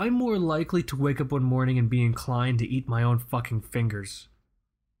this? I'm more likely to wake up one morning and be inclined to eat my own fucking fingers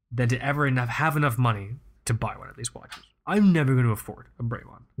than to ever have enough money to buy one of these watches. I'm never going to afford a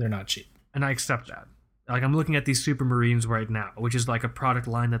Bremont. They're not cheap. And I accept that. Like, I'm looking at these Supermarines right now, which is like a product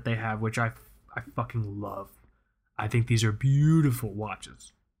line that they have, which I fucking love. I think these are beautiful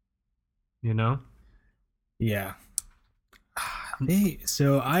watches. You know? Yeah.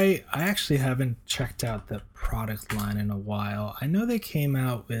 So I actually haven't checked out the product line in a while. I know they came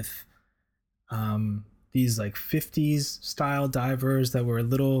out with these like 50s style divers that were a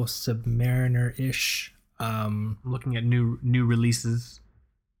little Submariner-ish. Looking at new releases.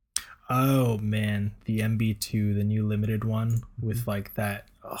 Oh man, the MB2, the new limited one with like that.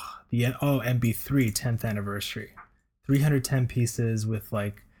 MB3 10th anniversary, 310 pieces with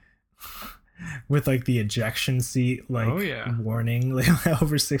like the ejection seat warning like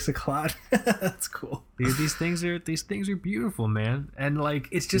over 6 o'clock. That's cool. Dude, these things are beautiful, man. And like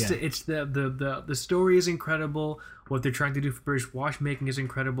it's just it's the story is incredible. What they're trying to do for British watchmaking is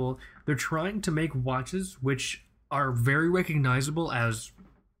incredible. They're trying to make watches which are very recognizable as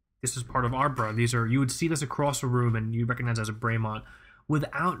this is part of our brand. These are, you would see this across a room and you recognize as a Bremont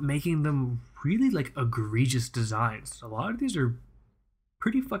without making them really like egregious designs. A lot of these are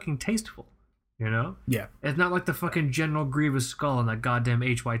pretty fucking tasteful. You know? Yeah. It's not like the fucking General Grievous skull on that goddamn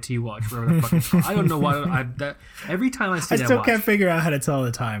HYT watch. Whatever the fuck it's called. I don't know why. Every time I see that watch, I still can't figure out how to tell the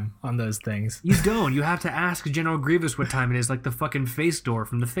time on those things. You don't. You have to ask General Grievous what time it is, like the fucking face door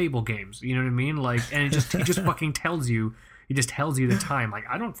from the Fable games. You know what I mean? Like, and he just fucking tells you. He just tells you the time. Like,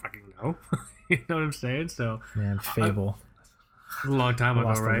 I don't fucking know. You know what I'm saying? So, man, Fable. A long time ago,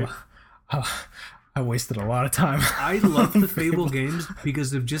 right? I wasted a lot of time. I love the Fable games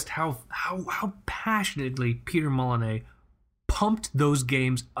because of just how passionately Peter Molyneux pumped those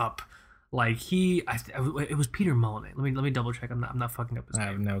games up. Like it was Peter Molyneux. Let me double check. I'm not fucking up his I name.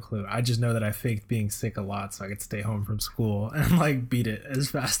 have no clue. I just know that I faked being sick a lot so I could stay home from school and like beat it as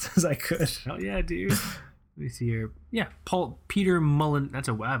fast as I could. Hell yeah, dude. Let me see here. Yeah, Peter Mullen. That's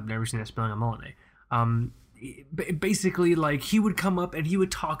I've never seen that spelling of Molyneux. Basically, like he would come up and he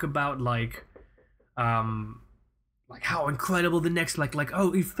would talk about like how incredible the next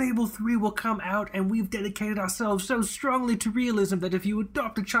Fable 3 will come out, and we've dedicated ourselves so strongly to realism that if you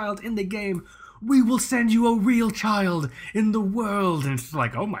adopt a child in the game, we will send you a real child in the world. And it's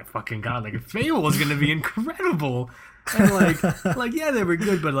like, oh my fucking god, like Fable was gonna be incredible. And like yeah, they were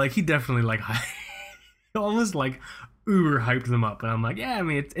good, but like he definitely like almost like uber hyped them up. And I'm like, yeah, I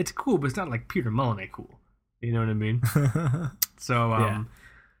mean it's cool, but it's not like Peter Molyneux cool. You know what I mean? So Yeah.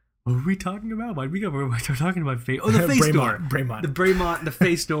 what were we talking about? We're talking about Face. Oh, the Face Store. Braemont. The Braemont, the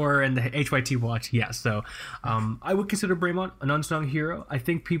Face Store, and the HYT watch. Yeah, so I would consider Braemont an unsung hero. I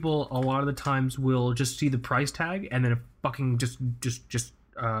think people a lot of the times will just see the price tag and then fucking just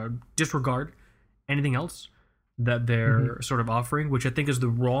disregard anything else that they're sort of offering, which I think is the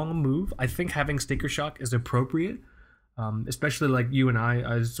wrong move. I think having sticker shock is appropriate. Especially like you and I,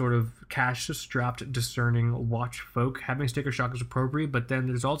 as sort of cash-strapped, discerning watch folk, having sticker shock is appropriate, but then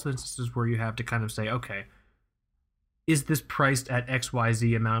there's also instances where you have to kind of say, okay, is this priced at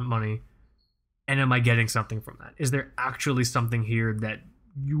XYZ amount of money, and am I getting something from that? Is there actually something here that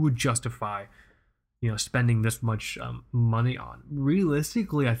you would justify, spending this much money on?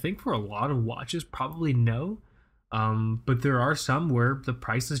 Realistically, I think for a lot of watches, probably no. But there are some where the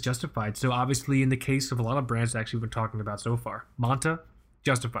price is justified. So obviously, in the case of a lot of brands actually we've been talking about so far, Manta,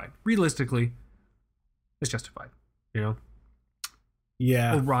 justified. Realistically, it's justified. Yeah.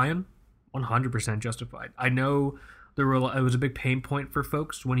 Orion, 100% justified. I know it was a big pain point for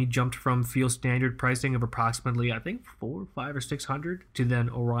folks when he jumped from field standard pricing of approximately, I think, 400, 500, or 600 to then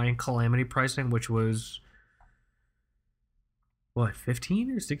Orion Calamity pricing, which was what,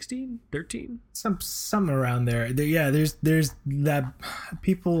 15 or 16, 13? Some around there. There's that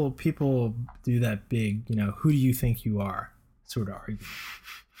people do that big, who do you think you are sort of argument.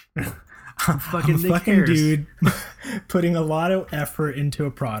 I'm a fucking dude putting a lot of effort into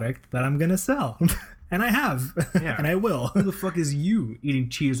a product that I'm gonna sell. And I have. Yeah. And I will. Who the fuck is you eating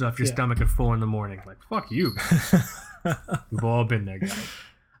cheese off your stomach at 4 a.m? Like, fuck you. We've all been there, guys.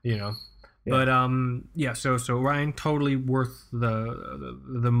 Yeah. But so Ryan, totally worth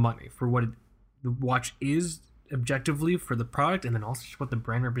the money for what the watch is objectively for the product, and then also what the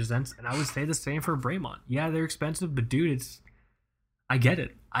brand represents. And I would say the same for Braemont. Yeah, they're expensive, but dude, I get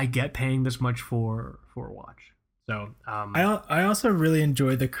it. I get paying this much for a watch. So I also really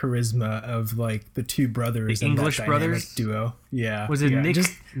enjoy the charisma of like the two brothers, the English brothers duo. Yeah, was it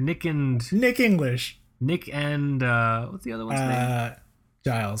Nick English? Nick and what's the other one's name?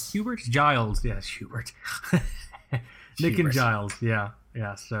 Giles. Giles. Yes, Hubert. Nick and Giles. Yeah.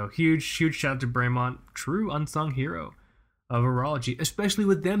 So huge shout out to Braemont, true unsung hero of horology, especially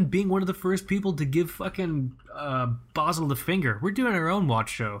with them being one of the first people to give fucking Basel the finger. We're doing our own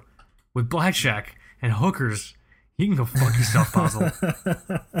watch show with Blackjack and hookers. You can go fuck yourself, Basel.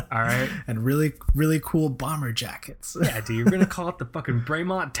 All right. And really, really cool bomber jackets. Yeah, dude. You're going to call it the fucking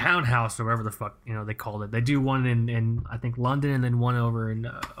Braemont Townhouse or whatever the fuck, they called it. They do one in I think, London, and then one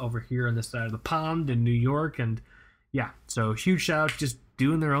over here on this side of the pond in New York. And yeah, so huge shout out, just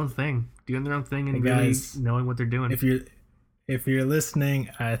doing their own thing. And hey really guys, knowing what they're doing. If you're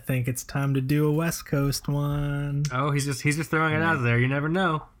listening, I think it's time to do a West Coast one. Oh, he's just throwing it out there. You never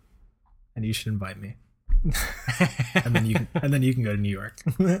know. And you should invite me. and then you can go to New York.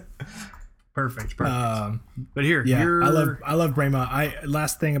 Perfect. But here, I love Braemont.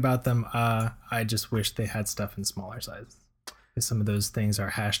 Last thing about them, I just wish they had stuff in smaller sizes. Because some of those things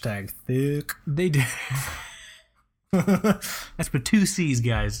are #thick. They do. That's with 2 C's,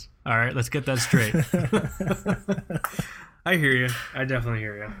 guys. All right, let's get that straight. I hear you. I definitely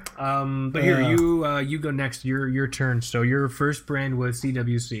hear you. But here, you go next. Your turn. So your first brand was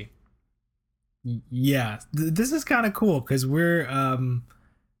CWC. Yeah, this is kind of cool because we're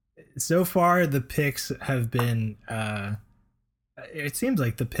so far the picks have been it seems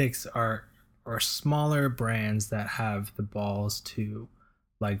like the picks are smaller brands that have the balls to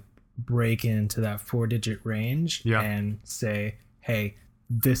like break into that 4-digit range and say, hey,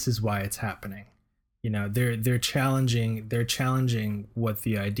 this is why it's happening. They're challenging what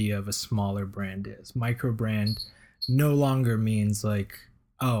the idea of a smaller brand is. Micro brand no longer means like,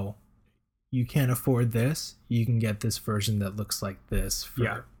 oh, you can't afford this, you can get this version that looks like this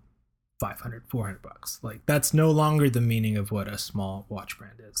for $500, $400. Like, that's no longer the meaning of what a small watch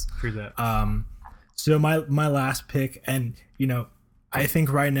brand is. True that. So my last pick, and I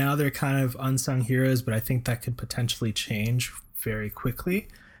think right now they're kind of unsung heroes, but I think that could potentially change very quickly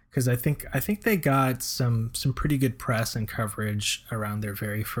because I think they got some pretty good press and coverage around their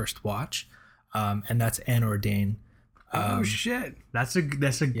very first watch, and that's Anordain. Oh shit! That's a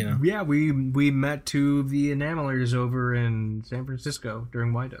You know. yeah. We met two of the enamelers over in San Francisco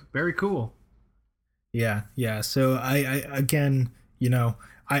during Windup. Very cool. Yeah. So I again,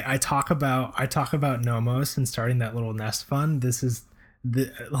 I talk about Nomos and starting that little nest fund. This is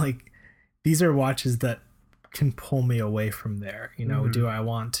these are watches that can pull me away from there. Do I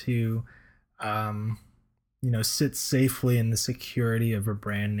want to sit safely in the security of a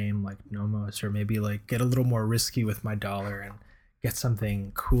brand name like Nomos, or maybe like get a little more risky with my dollar and get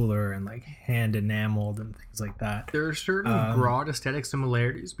something cooler and like hand enameled and things like that. There are certain broad aesthetic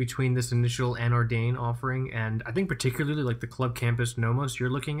similarities between this initial Anordain offering and I think particularly like the Club Campus Nomos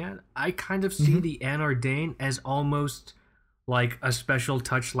you're looking at. I kind of see the Anordain as almost like a special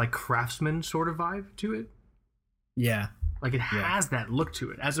touch, like Craftsman sort of vibe to it. Yeah. Like it has that look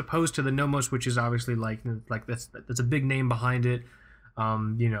to it, as opposed to the Nomos, which is obviously like that's a big name behind it.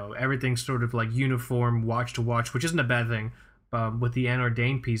 Everything's sort of like uniform, watch to watch, which isn't a bad thing. With the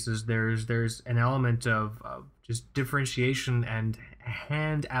Anordain pieces, there's an element of just differentiation and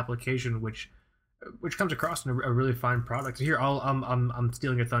hand application, which comes across in a really fine product. Here, I'm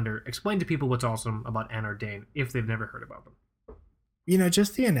stealing your thunder. Explain to people what's awesome about Anordain if they've never heard about them.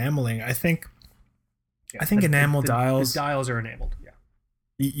 Just the enameling. I think enamel dials. The dials are enameled. Yeah.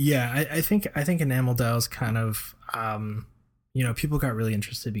 Yeah, I think enamel dials kind of people got really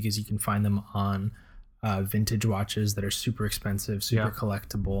interested because you can find them on vintage watches that are super expensive, super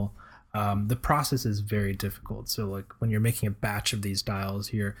collectible. The process is very difficult. So like when you're making a batch of these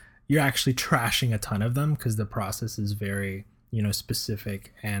dials, you're actually trashing a ton of them because the process is very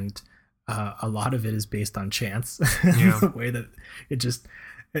specific, and a lot of it is based on chance. The way that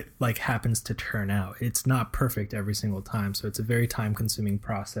it like happens to turn out. It's not perfect every single time, so it's a very time consuming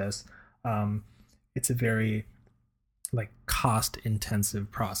process. It's a very like cost intensive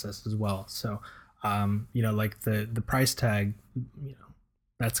process as well. So like the price tag,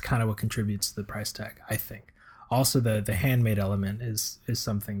 that's kind of what contributes to the price tag, I think. Also the handmade element is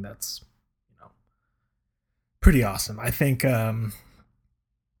something that's pretty awesome. I think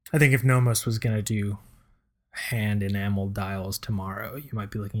if Nomos was gonna do hand enameled dials tomorrow, you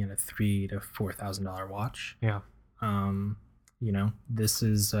might be looking at a $3,000 to $4,000 watch. Yeah. This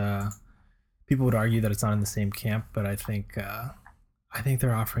is people would argue that it's not in the same camp, but I think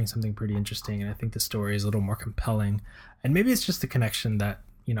they're offering something pretty interesting, and I think the story is a little more compelling. And maybe it's just the connection that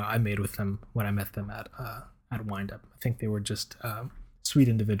I made with them when I met them at Windup. I think they were just sweet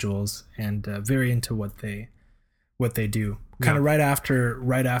individuals and very into what they do. Kind of right after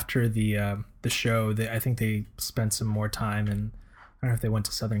the show, I think they spent some more time, and I don't know if they went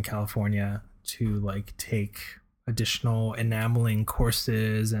to Southern California to like take additional enameling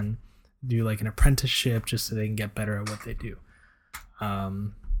courses and do like an apprenticeship just so they can get better at what they do.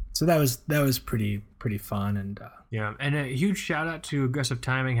 So that was pretty fun, and and a huge shout out to Aggressive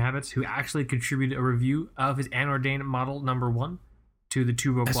Timing Habits, who actually contributed a review of his Anordain model number 1 to the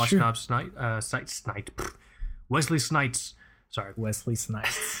Two Rope Watch Knob Wesley Snipes. Sorry, Wesley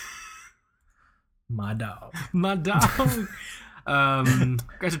Snipes. My dog.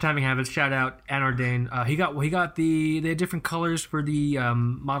 Aggressive Timing Habits, shout out Anordain. He got they had different colors for the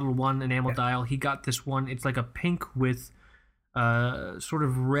Model 1 enamel dial. He got this one. It's like a pink with sort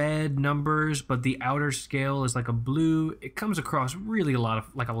of red numbers, but the outer scale is like a blue. It comes across really a lot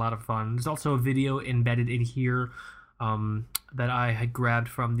of fun. There's also a video embedded in here that I had grabbed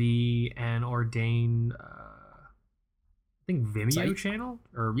from the Anordain I think Vimeo site? channel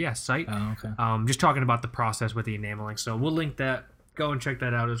or site. Oh, okay. Just talking about the process with the enameling. So we'll link that. Go and check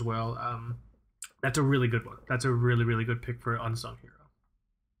that out as well. That's a really good one. That's a really, really good pick for Unsung Hero.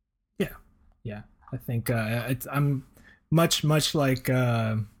 Yeah. I think I'm much like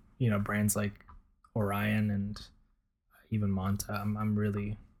brands like Orion and even Monta. I'm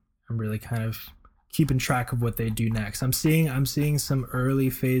really kind of keeping track of what they do next. I'm seeing some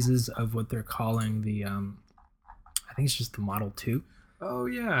early phases of what they're calling the I think it's just the Model 2. Oh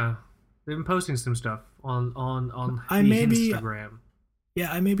yeah, they've been posting some stuff on Instagram.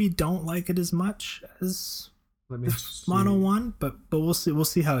 Yeah, I maybe don't like it as much as Model 1, but we'll see. We'll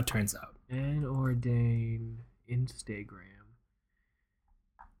see how it turns out. Anordain Instagram.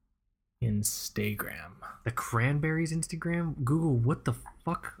 The Cranberries Instagram. Google, what the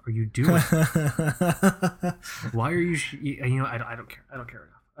fuck are you doing? Why are you? I don't care. I don't care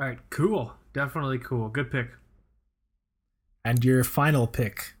enough. All right, cool. Definitely cool. Good pick. And your final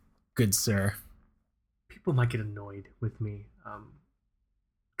pick, good sir. People might get annoyed with me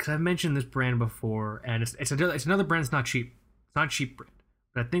because I've mentioned this brand before, and it's another brand that's not cheap. It's not a cheap brand,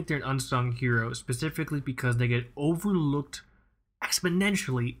 but I think they're an unsung hero specifically because they get overlooked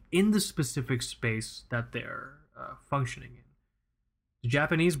exponentially in the specific space that they're functioning in. The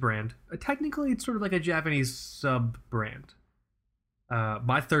Japanese brand, technically it's sort of like a Japanese sub brand.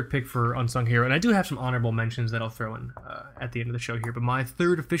 My third pick for Unsung Hero, and I do have some honorable mentions that I'll throw in at the end of the show here, but my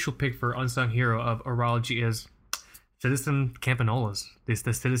third official pick for Unsung Hero of Horology is Citizen Campanolas. It's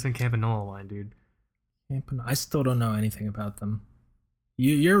the Citizen Campanola line, dude. I still don't know anything about them.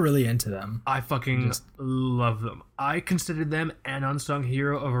 You're really into them. I fucking love them. I consider them an unsung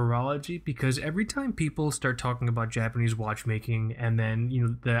hero of horology because every time people start talking about Japanese watchmaking and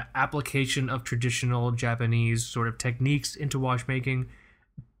then, the application of traditional Japanese sort of techniques into watchmaking,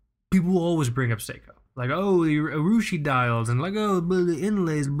 people will always bring up Seiko. Like, oh, the Urushi dials, and like, oh, the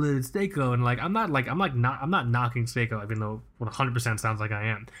inlays, Seiko, and like, I'm not knocking Seiko, even though 100% sounds like I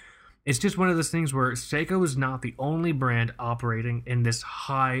am. It's just one of those things where Seiko is not the only brand operating in this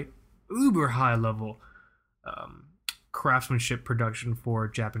uber high level craftsmanship production for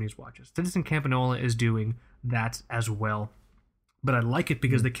Japanese watches. Citizen Campanola is doing that as well. But I like it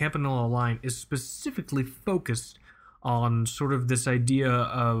because the Campanola line is specifically focused on sort of this idea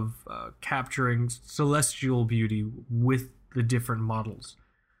of capturing celestial beauty with the different models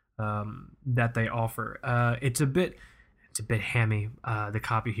that they offer. It's a bit hammy, the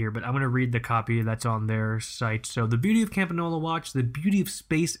copy here, but I'm going to read the copy that's on their site. So, the beauty of Campanola watch, the beauty of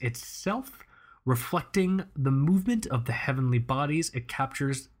space itself, reflecting the movement of the heavenly bodies. It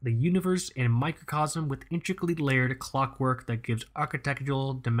captures the universe in a microcosm with intricately layered clockwork that gives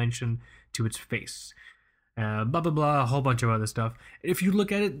architectural dimension to its face. Blah, blah, blah, a whole bunch of other stuff. If you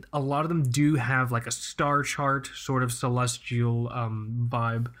look at it, a lot of them do have like a star chart sort of celestial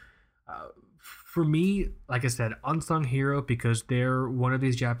vibe. For me, like I said, unsung hero because they're one of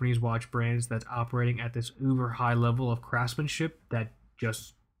these Japanese watch brands that's operating at this uber high level of craftsmanship that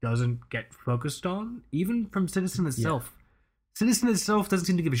just doesn't get focused on, even from Citizen itself. Yeah. Citizen itself doesn't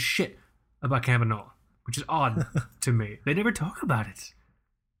seem to give a shit about Campanola, which is odd to me. They never talk about it.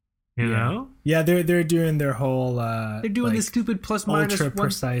 You know? Yeah, they're doing their whole they're doing this stupid plus minus ultra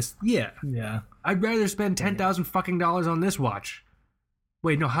precise. Yeah. Yeah. I'd rather spend $10,000 fucking dollars on this watch.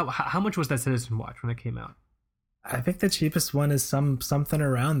 Wait, no, how much was that Citizen watch when it came out? I think the cheapest one is something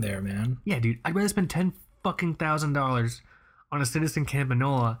around there, man. Yeah, dude, I'd rather spend $10,000 on a Citizen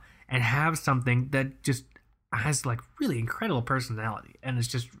Campanola and have something that just has like really incredible personality and it's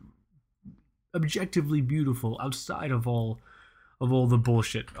just objectively beautiful outside of all the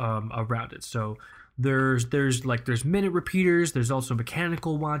bullshit around it. So there's minute repeaters, there's also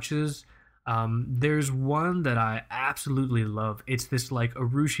mechanical watches. There's one that I absolutely love. It's this like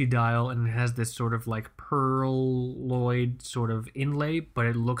Urushi dial and it has this sort of like pearloid sort of inlay, but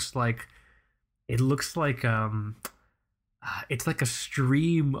it looks like it's like a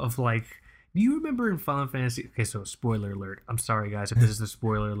stream of like, do you remember in Final Fantasy? Okay, so spoiler alert. I'm sorry guys if this is a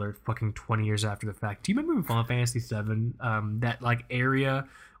spoiler alert fucking 20 years after the fact. Do you remember in Final Fantasy 7 that like area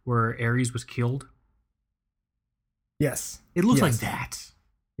where Ares was killed? Yes. It looks like that.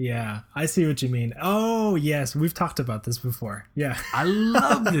 Yeah, I see what you mean. Oh, yes, we've talked about this before. Yeah. I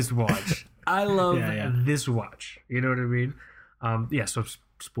love this watch. I love this watch. You know what I mean? So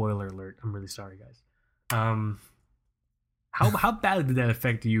spoiler alert. I'm really sorry, guys. How badly did that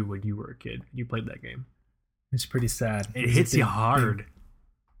affect you when you were a kid? You played that game. It's pretty sad. It hits you hard.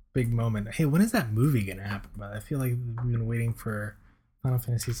 Big moment. Hey, when is that movie gonna happen? But I feel like we've been waiting for Final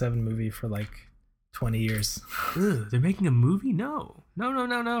Fantasy VII movie for like 20 years. Ugh, they're making a movie? No. No.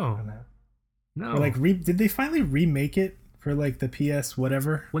 Or like, did they finally remake it for like the PS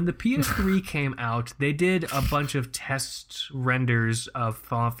whatever? When the PS3 came out, they did a bunch of test renders of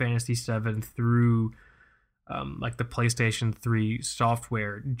Final Fantasy VII through like the PlayStation 3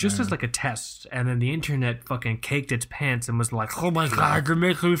 software, just as like a test. And then the internet fucking caked its pants and was like, oh my god, they're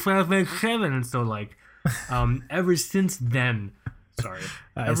making Final Fantasy VII. And so like, ever since then... Sorry.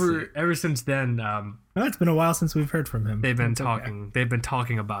 Ever since then, well, it's been a while since we've heard from him. They've been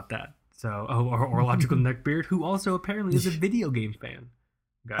talking about that. So, Horological Neckbeard, who also apparently is a video game fan.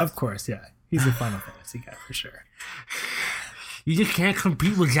 Guys. Of course, yeah, he's a Final Fantasy guy for sure. You just can't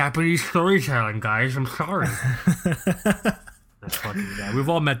compete with Japanese storytelling, guys. I'm sorry. That fucking guy. We've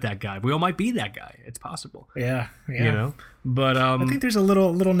all met that guy. We all might be that guy. It's possible. Yeah. You know, but I think there's a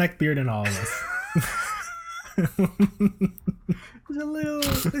little neckbeard in all of us. There's a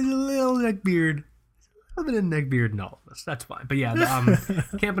little neck beard. A little bit of neck beard in all of us. That's fine. But yeah,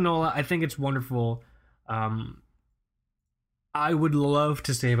 Campanola, I think it's wonderful. I would love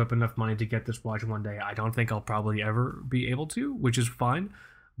to save up enough money to get this watch one day. I don't think I'll probably ever be able to, which is fine.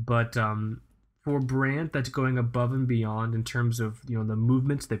 But for a brand that's going above and beyond in terms of the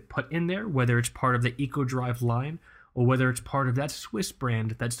movements they put in there, whether it's part of the EcoDrive line or whether it's part of that Swiss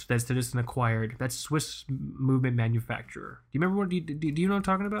brand that Citizen acquired, that Swiss movement manufacturer. Do you remember do you know what I'm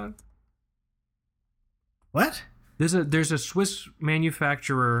talking about? What? There's a Swiss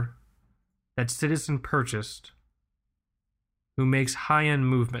manufacturer that Citizen purchased who makes high-end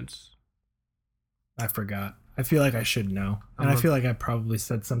movements. I forgot. I feel like I should know. And I feel like I probably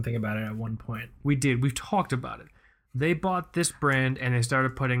said something about it at one point. We did. We've talked about it. They bought this brand and they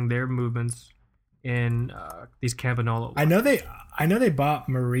started putting their movements in these Campagnolo. I know they bought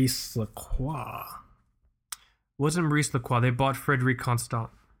Maurice Lacroix. Wasn't Maurice Lacroix. They bought Frédéric Constant.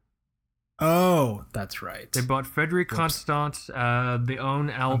 Oh, that's right. They bought Frédéric Constant. They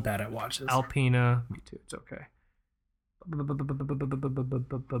own I'm bad at watches. Alpina. Me too. It's okay.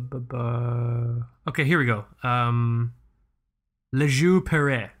 Okay, here we go. La Joux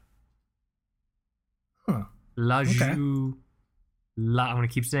Perret. Huh. La Joux. I'm going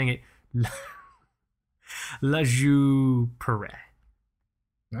to keep saying it. La Joux Perret.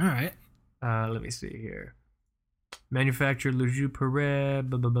 All right. Let me see here. Manufacturer La Joux Perret.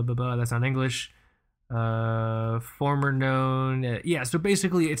 That's not English. Former known. Yeah, so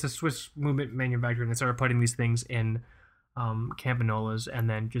basically it's a Swiss movement manufacturer and they started putting these things in Campagnolas, and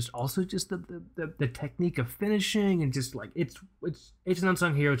then just the technique of finishing, and just like it's an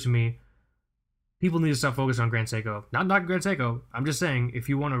unsung hero to me. People need to stop focusing on Grand Seiko. Not Grand Seiko. I'm just saying, if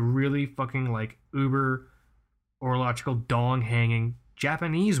you want a really fucking like uber horological dong hanging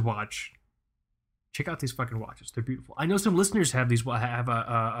Japanese watch, check out these fucking watches. They're beautiful. I know some listeners have these. One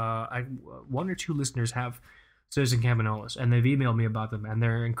or two listeners have Citizen Campagnolas, and they've emailed me about them, and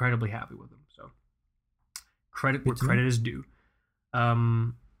they're incredibly happy with them. So credit where credit is due. It's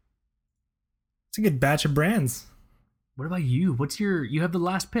a good batch of brands. What about you? You have the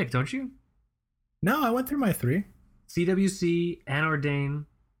last pick, don't you? No, I went through my 3. CWC, Anardane,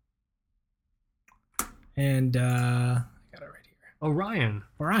 and I got it right here. Orion.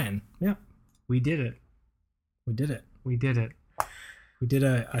 Yeah. We did it. We did it. We did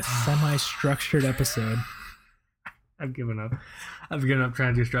a semi-structured episode. I've given up. I've given up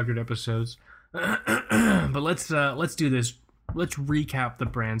trying to do structured episodes. But let's do this. Let's recap the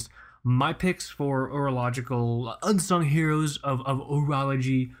brands. My picks for horological unsung heroes of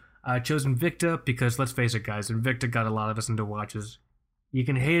horology. Chose Invicta because, let's face it, guys, Invicta got a lot of us into watches. You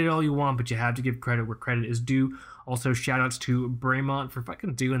can hate it all you want, but you have to give credit where credit is due. Also, shout-outs to Bremont for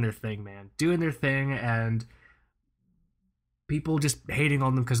fucking doing their thing, man. Doing their thing, and people just hating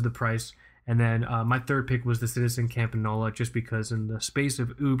on them because of the price. And then my third pick was the Citizen Campagnola, just because in the space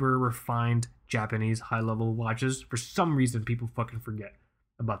of uber refined Japanese high-level watches, for some reason, people fucking forget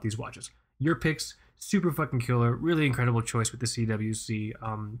about these watches. Your picks, super fucking killer. Really incredible choice with the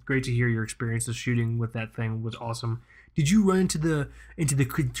CWC. Great to hear your experiences shooting with that thing. Was awesome. Did you run into the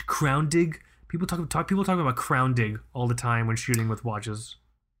crown dig? People talk about crown dig all the time when shooting with watches.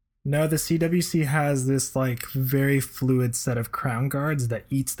 No, the CWC has this like very fluid set of crown guards that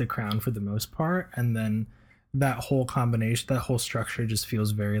eats the crown for the most part, and then that whole combination, that whole structure just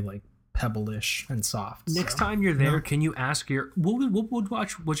feels very like pebble-ish and soft. Next time you're there, can you ask what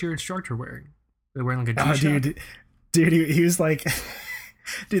watch was your instructor wearing? They're wearing like a G-Shock? Dude, he was like,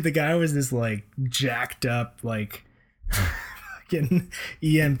 dude, the guy was this like jacked up like fucking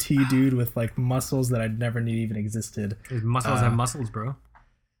EMT dude with like muscles that I'd never knew even existed. His muscles have muscles, bro.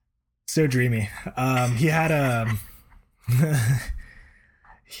 So dreamy. He had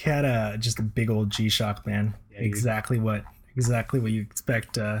just a big old G-Shock, man. Yeah, exactly what you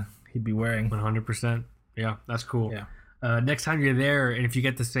expect he'd be wearing. 100%. Yeah, that's cool. Yeah. Next time you're there, and if you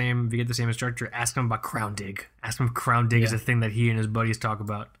get the same instructor, ask him about crown dig. Ask him if crown dig is a thing that he and his buddies talk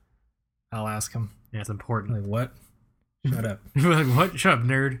about. I'll ask him. Yeah, it's important. Like, what? Shut up. Like, what? Shut up,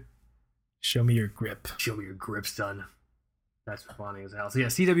 nerd. Show me your grip. Show me your grip, son. That's funny as hell. So yeah,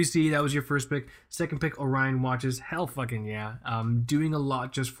 CWC, that was your first pick. Second pick, Orion watches. Hell fucking yeah. Doing a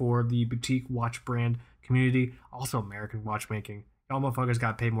lot just for the boutique watch brand community. Also American watchmaking. Y'all motherfuckers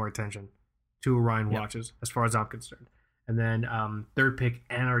got to pay more attention to Orion watches, as far as I'm concerned. And then third pick,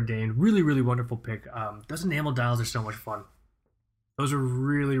 Anardane. Really, really wonderful pick. Those enamel dials are so much fun. Those are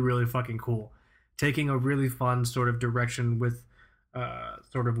really, really fucking cool. Taking a really fun sort of direction with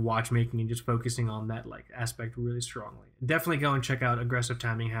sort of watchmaking and just focusing on that like aspect really strongly. Definitely go and check out Aggressive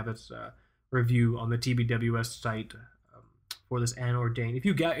Timing Habits review on the TBWS site for this Anardane. If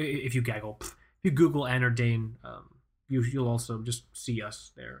you Google Anardane, you'll also just see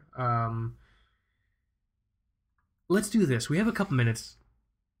us there. Let's do this. We have a couple minutes.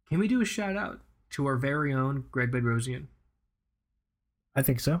 Can we do a shout out to our very own Greg Bedrosian? I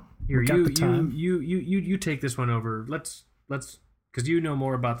think so. Here, We got the time. you take this one over. Let's because you know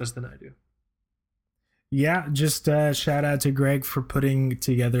more about this than I do. Yeah, just shout out to Greg for putting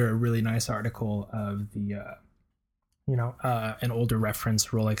together a really nice article of the, an older reference,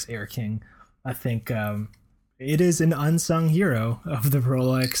 Rolex Air King. I think it is an unsung hero of the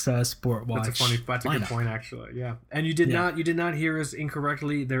Rolex sport watch. That's a good point, actually. Yeah, and you did not hear us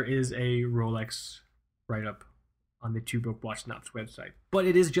incorrectly. There is a Rolex write up on the Two Broke Watch Snobs website, but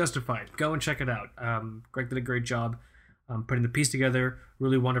it is justified. Go and check it out. Greg did a great job. Putting the piece together,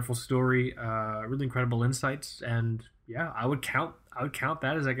 really wonderful story, really incredible insights, and yeah, I would count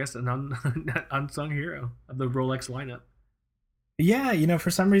that as, I guess, an unsung hero of the Rolex lineup. Yeah, for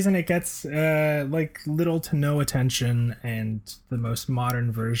some reason it gets like little to no attention, and the most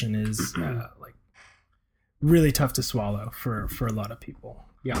modern version is like really tough to swallow for a lot of people.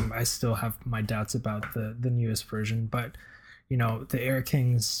 Yeah, I still have my doubts about the newest version, but the Air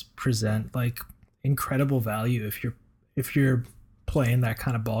Kings present like incredible value if you're playing that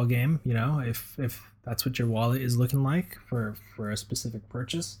kind of ball game, if that's what your wallet is looking like for a specific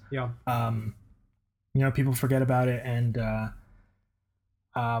purchase. Yeah. People forget about it, and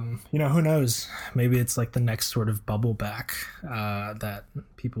who knows? Maybe it's like the next sort of bubble back that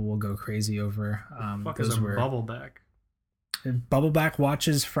people will go crazy over. What the fuck is a bubble back? Bubble back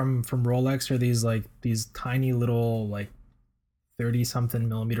watches from Rolex are these tiny little like 30 something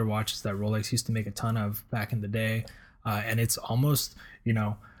millimeter watches that Rolex used to make a ton of back in the day. And it's almost,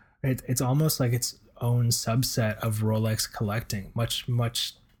 it's almost like its own subset of Rolex collecting, much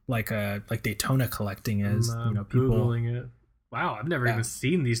like Daytona collecting is. People Googling it. Wow, I've never even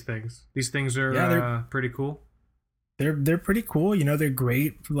seen these things. These things are pretty cool. They're pretty cool. They're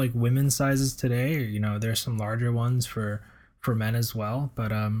great for like women's sizes today. There's some larger ones for men as well.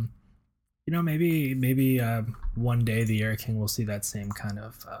 But maybe one day the Air King will see that same kind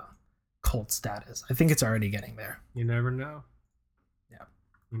of cult status. I think it's already getting there. You never know. Yeah,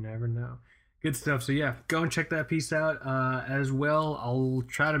 you never know. Good stuff. So yeah, go and check that piece out as well. I'll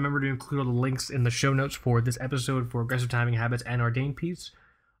try to remember to include all the links in the show notes for this episode for Aggressive Timing Habits and Ordained piece,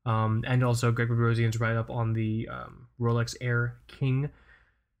 and also Greg Bedrosian's write up on the Rolex Air King.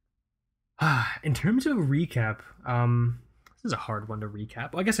 In terms of recap, this is a hard one to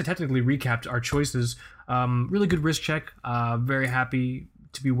recap. Well, I guess I technically recapped our choices. Really good wrist check. Very happy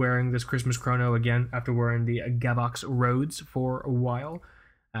to be wearing this Christmas chrono again after wearing the Gavox Rhodes for a while.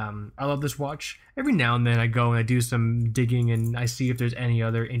 I love this watch. Every now and then I go and I do some digging and I see if there's any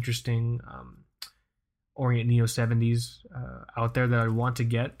other interesting Orient Neo 70s out there that I want to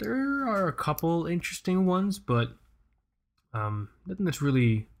get. There are a couple interesting ones, but nothing that's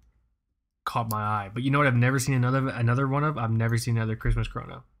really caught my eye. But you know what I've never seen another one of? I've never seen another Christmas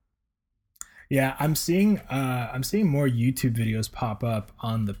chrono. Yeah, I'm seeing more YouTube videos pop up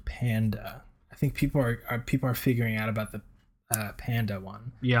on the Panda. I think people are figuring out about the Panda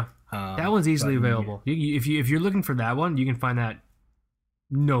one. Yeah, that one's easily available. If you're looking for that one, you can find that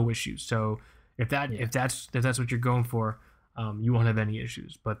no issues. So if that's what you're going for, you won't have any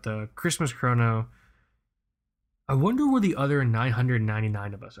issues. But the Christmas chrono, I wonder where the other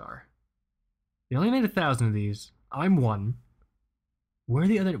 999 of us are. They only made 1,000 of these. I'm one. Where are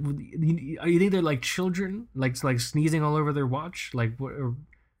the other? You think they're like children, like sneezing all over their watch? Like what?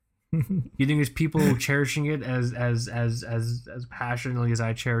 You think there's people cherishing it as passionately as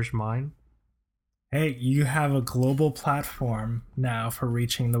I cherish mine? Hey, you have a global platform now for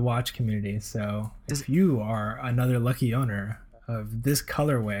reaching the watch community. So if you are another lucky owner of this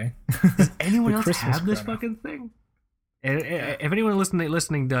colorway, does anyone else have this fucking thing? And if anyone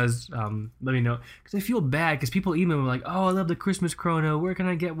listening does, let me know, because I feel bad because people email me like, "Oh, I love the Christmas chrono. Where can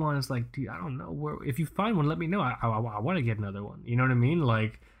I get one?" It's like, dude, I don't know. Where? If you find one, let me know. I want to get another one. You know what I mean?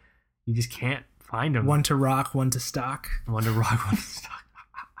 Like, you just can't find them. One to rock, one to stock. One to rock, one to stock.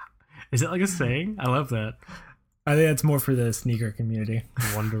 Is it like a saying? I love that. I think that's more for the sneaker community.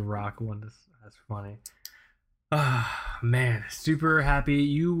 One to rock, one to. That's funny. Ah, man, super happy.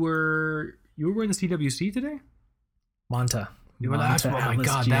 You were in the CWC today. Monta. Oh my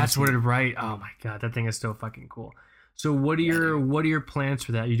god, that's what it right. Oh my god, that thing is so fucking cool. So what are your plans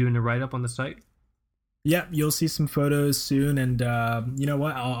for that? You doing the write up on the site? Yep, you'll see some photos soon, and you know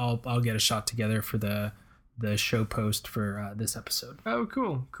what? I'll get a shot together for the show post for this episode. Oh,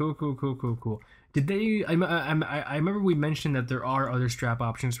 cool. Did they? I remember we mentioned that there are other strap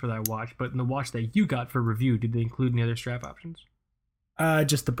options for that watch, but in the watch that you got for review, did they include any other strap options?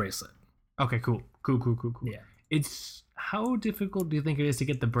 Just the bracelet. Okay, cool. Yeah. How difficult do you think it is to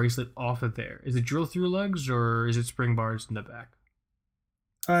get the bracelet off of there? Is it drill through lugs or is it spring bars in the back?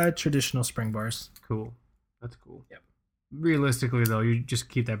 Traditional spring bars. Cool. That's cool. Yep. realistically, though, you just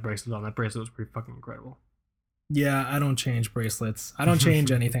keep that bracelet on. That bracelet was pretty fucking incredible. Yeah, I don't change bracelets. I don't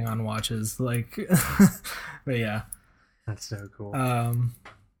change anything on watches. Like, but yeah, that's so cool.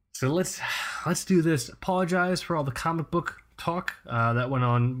 So let's do this. Apologize for all the comic book talk that went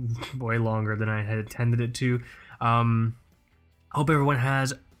on way longer than I had intended it to. Hope everyone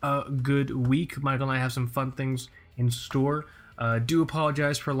has a good week. Michael and I have some fun things in store. Do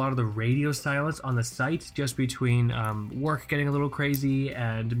apologize for a lot of the radio silence on the site, just between work getting a little crazy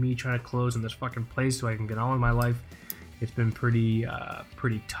and me trying to close in this fucking place so I can get on with my life. It's been pretty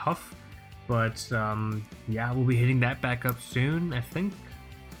tough, but yeah, we'll be hitting that back up soon. I think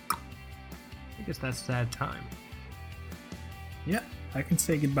it's that sad time. Yeah, I can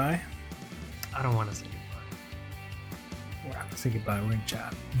say goodbye. I don't want to say goodbye. We're not gonna say goodbye. We're in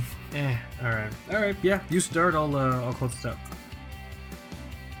chat. All right. Yeah, you start. I'll close this up.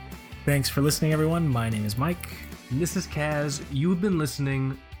 Thanks for listening, everyone. My name is Mike. And this is Kaz. You've been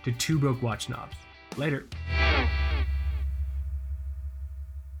listening to Two Broke Watch Knobs. Later.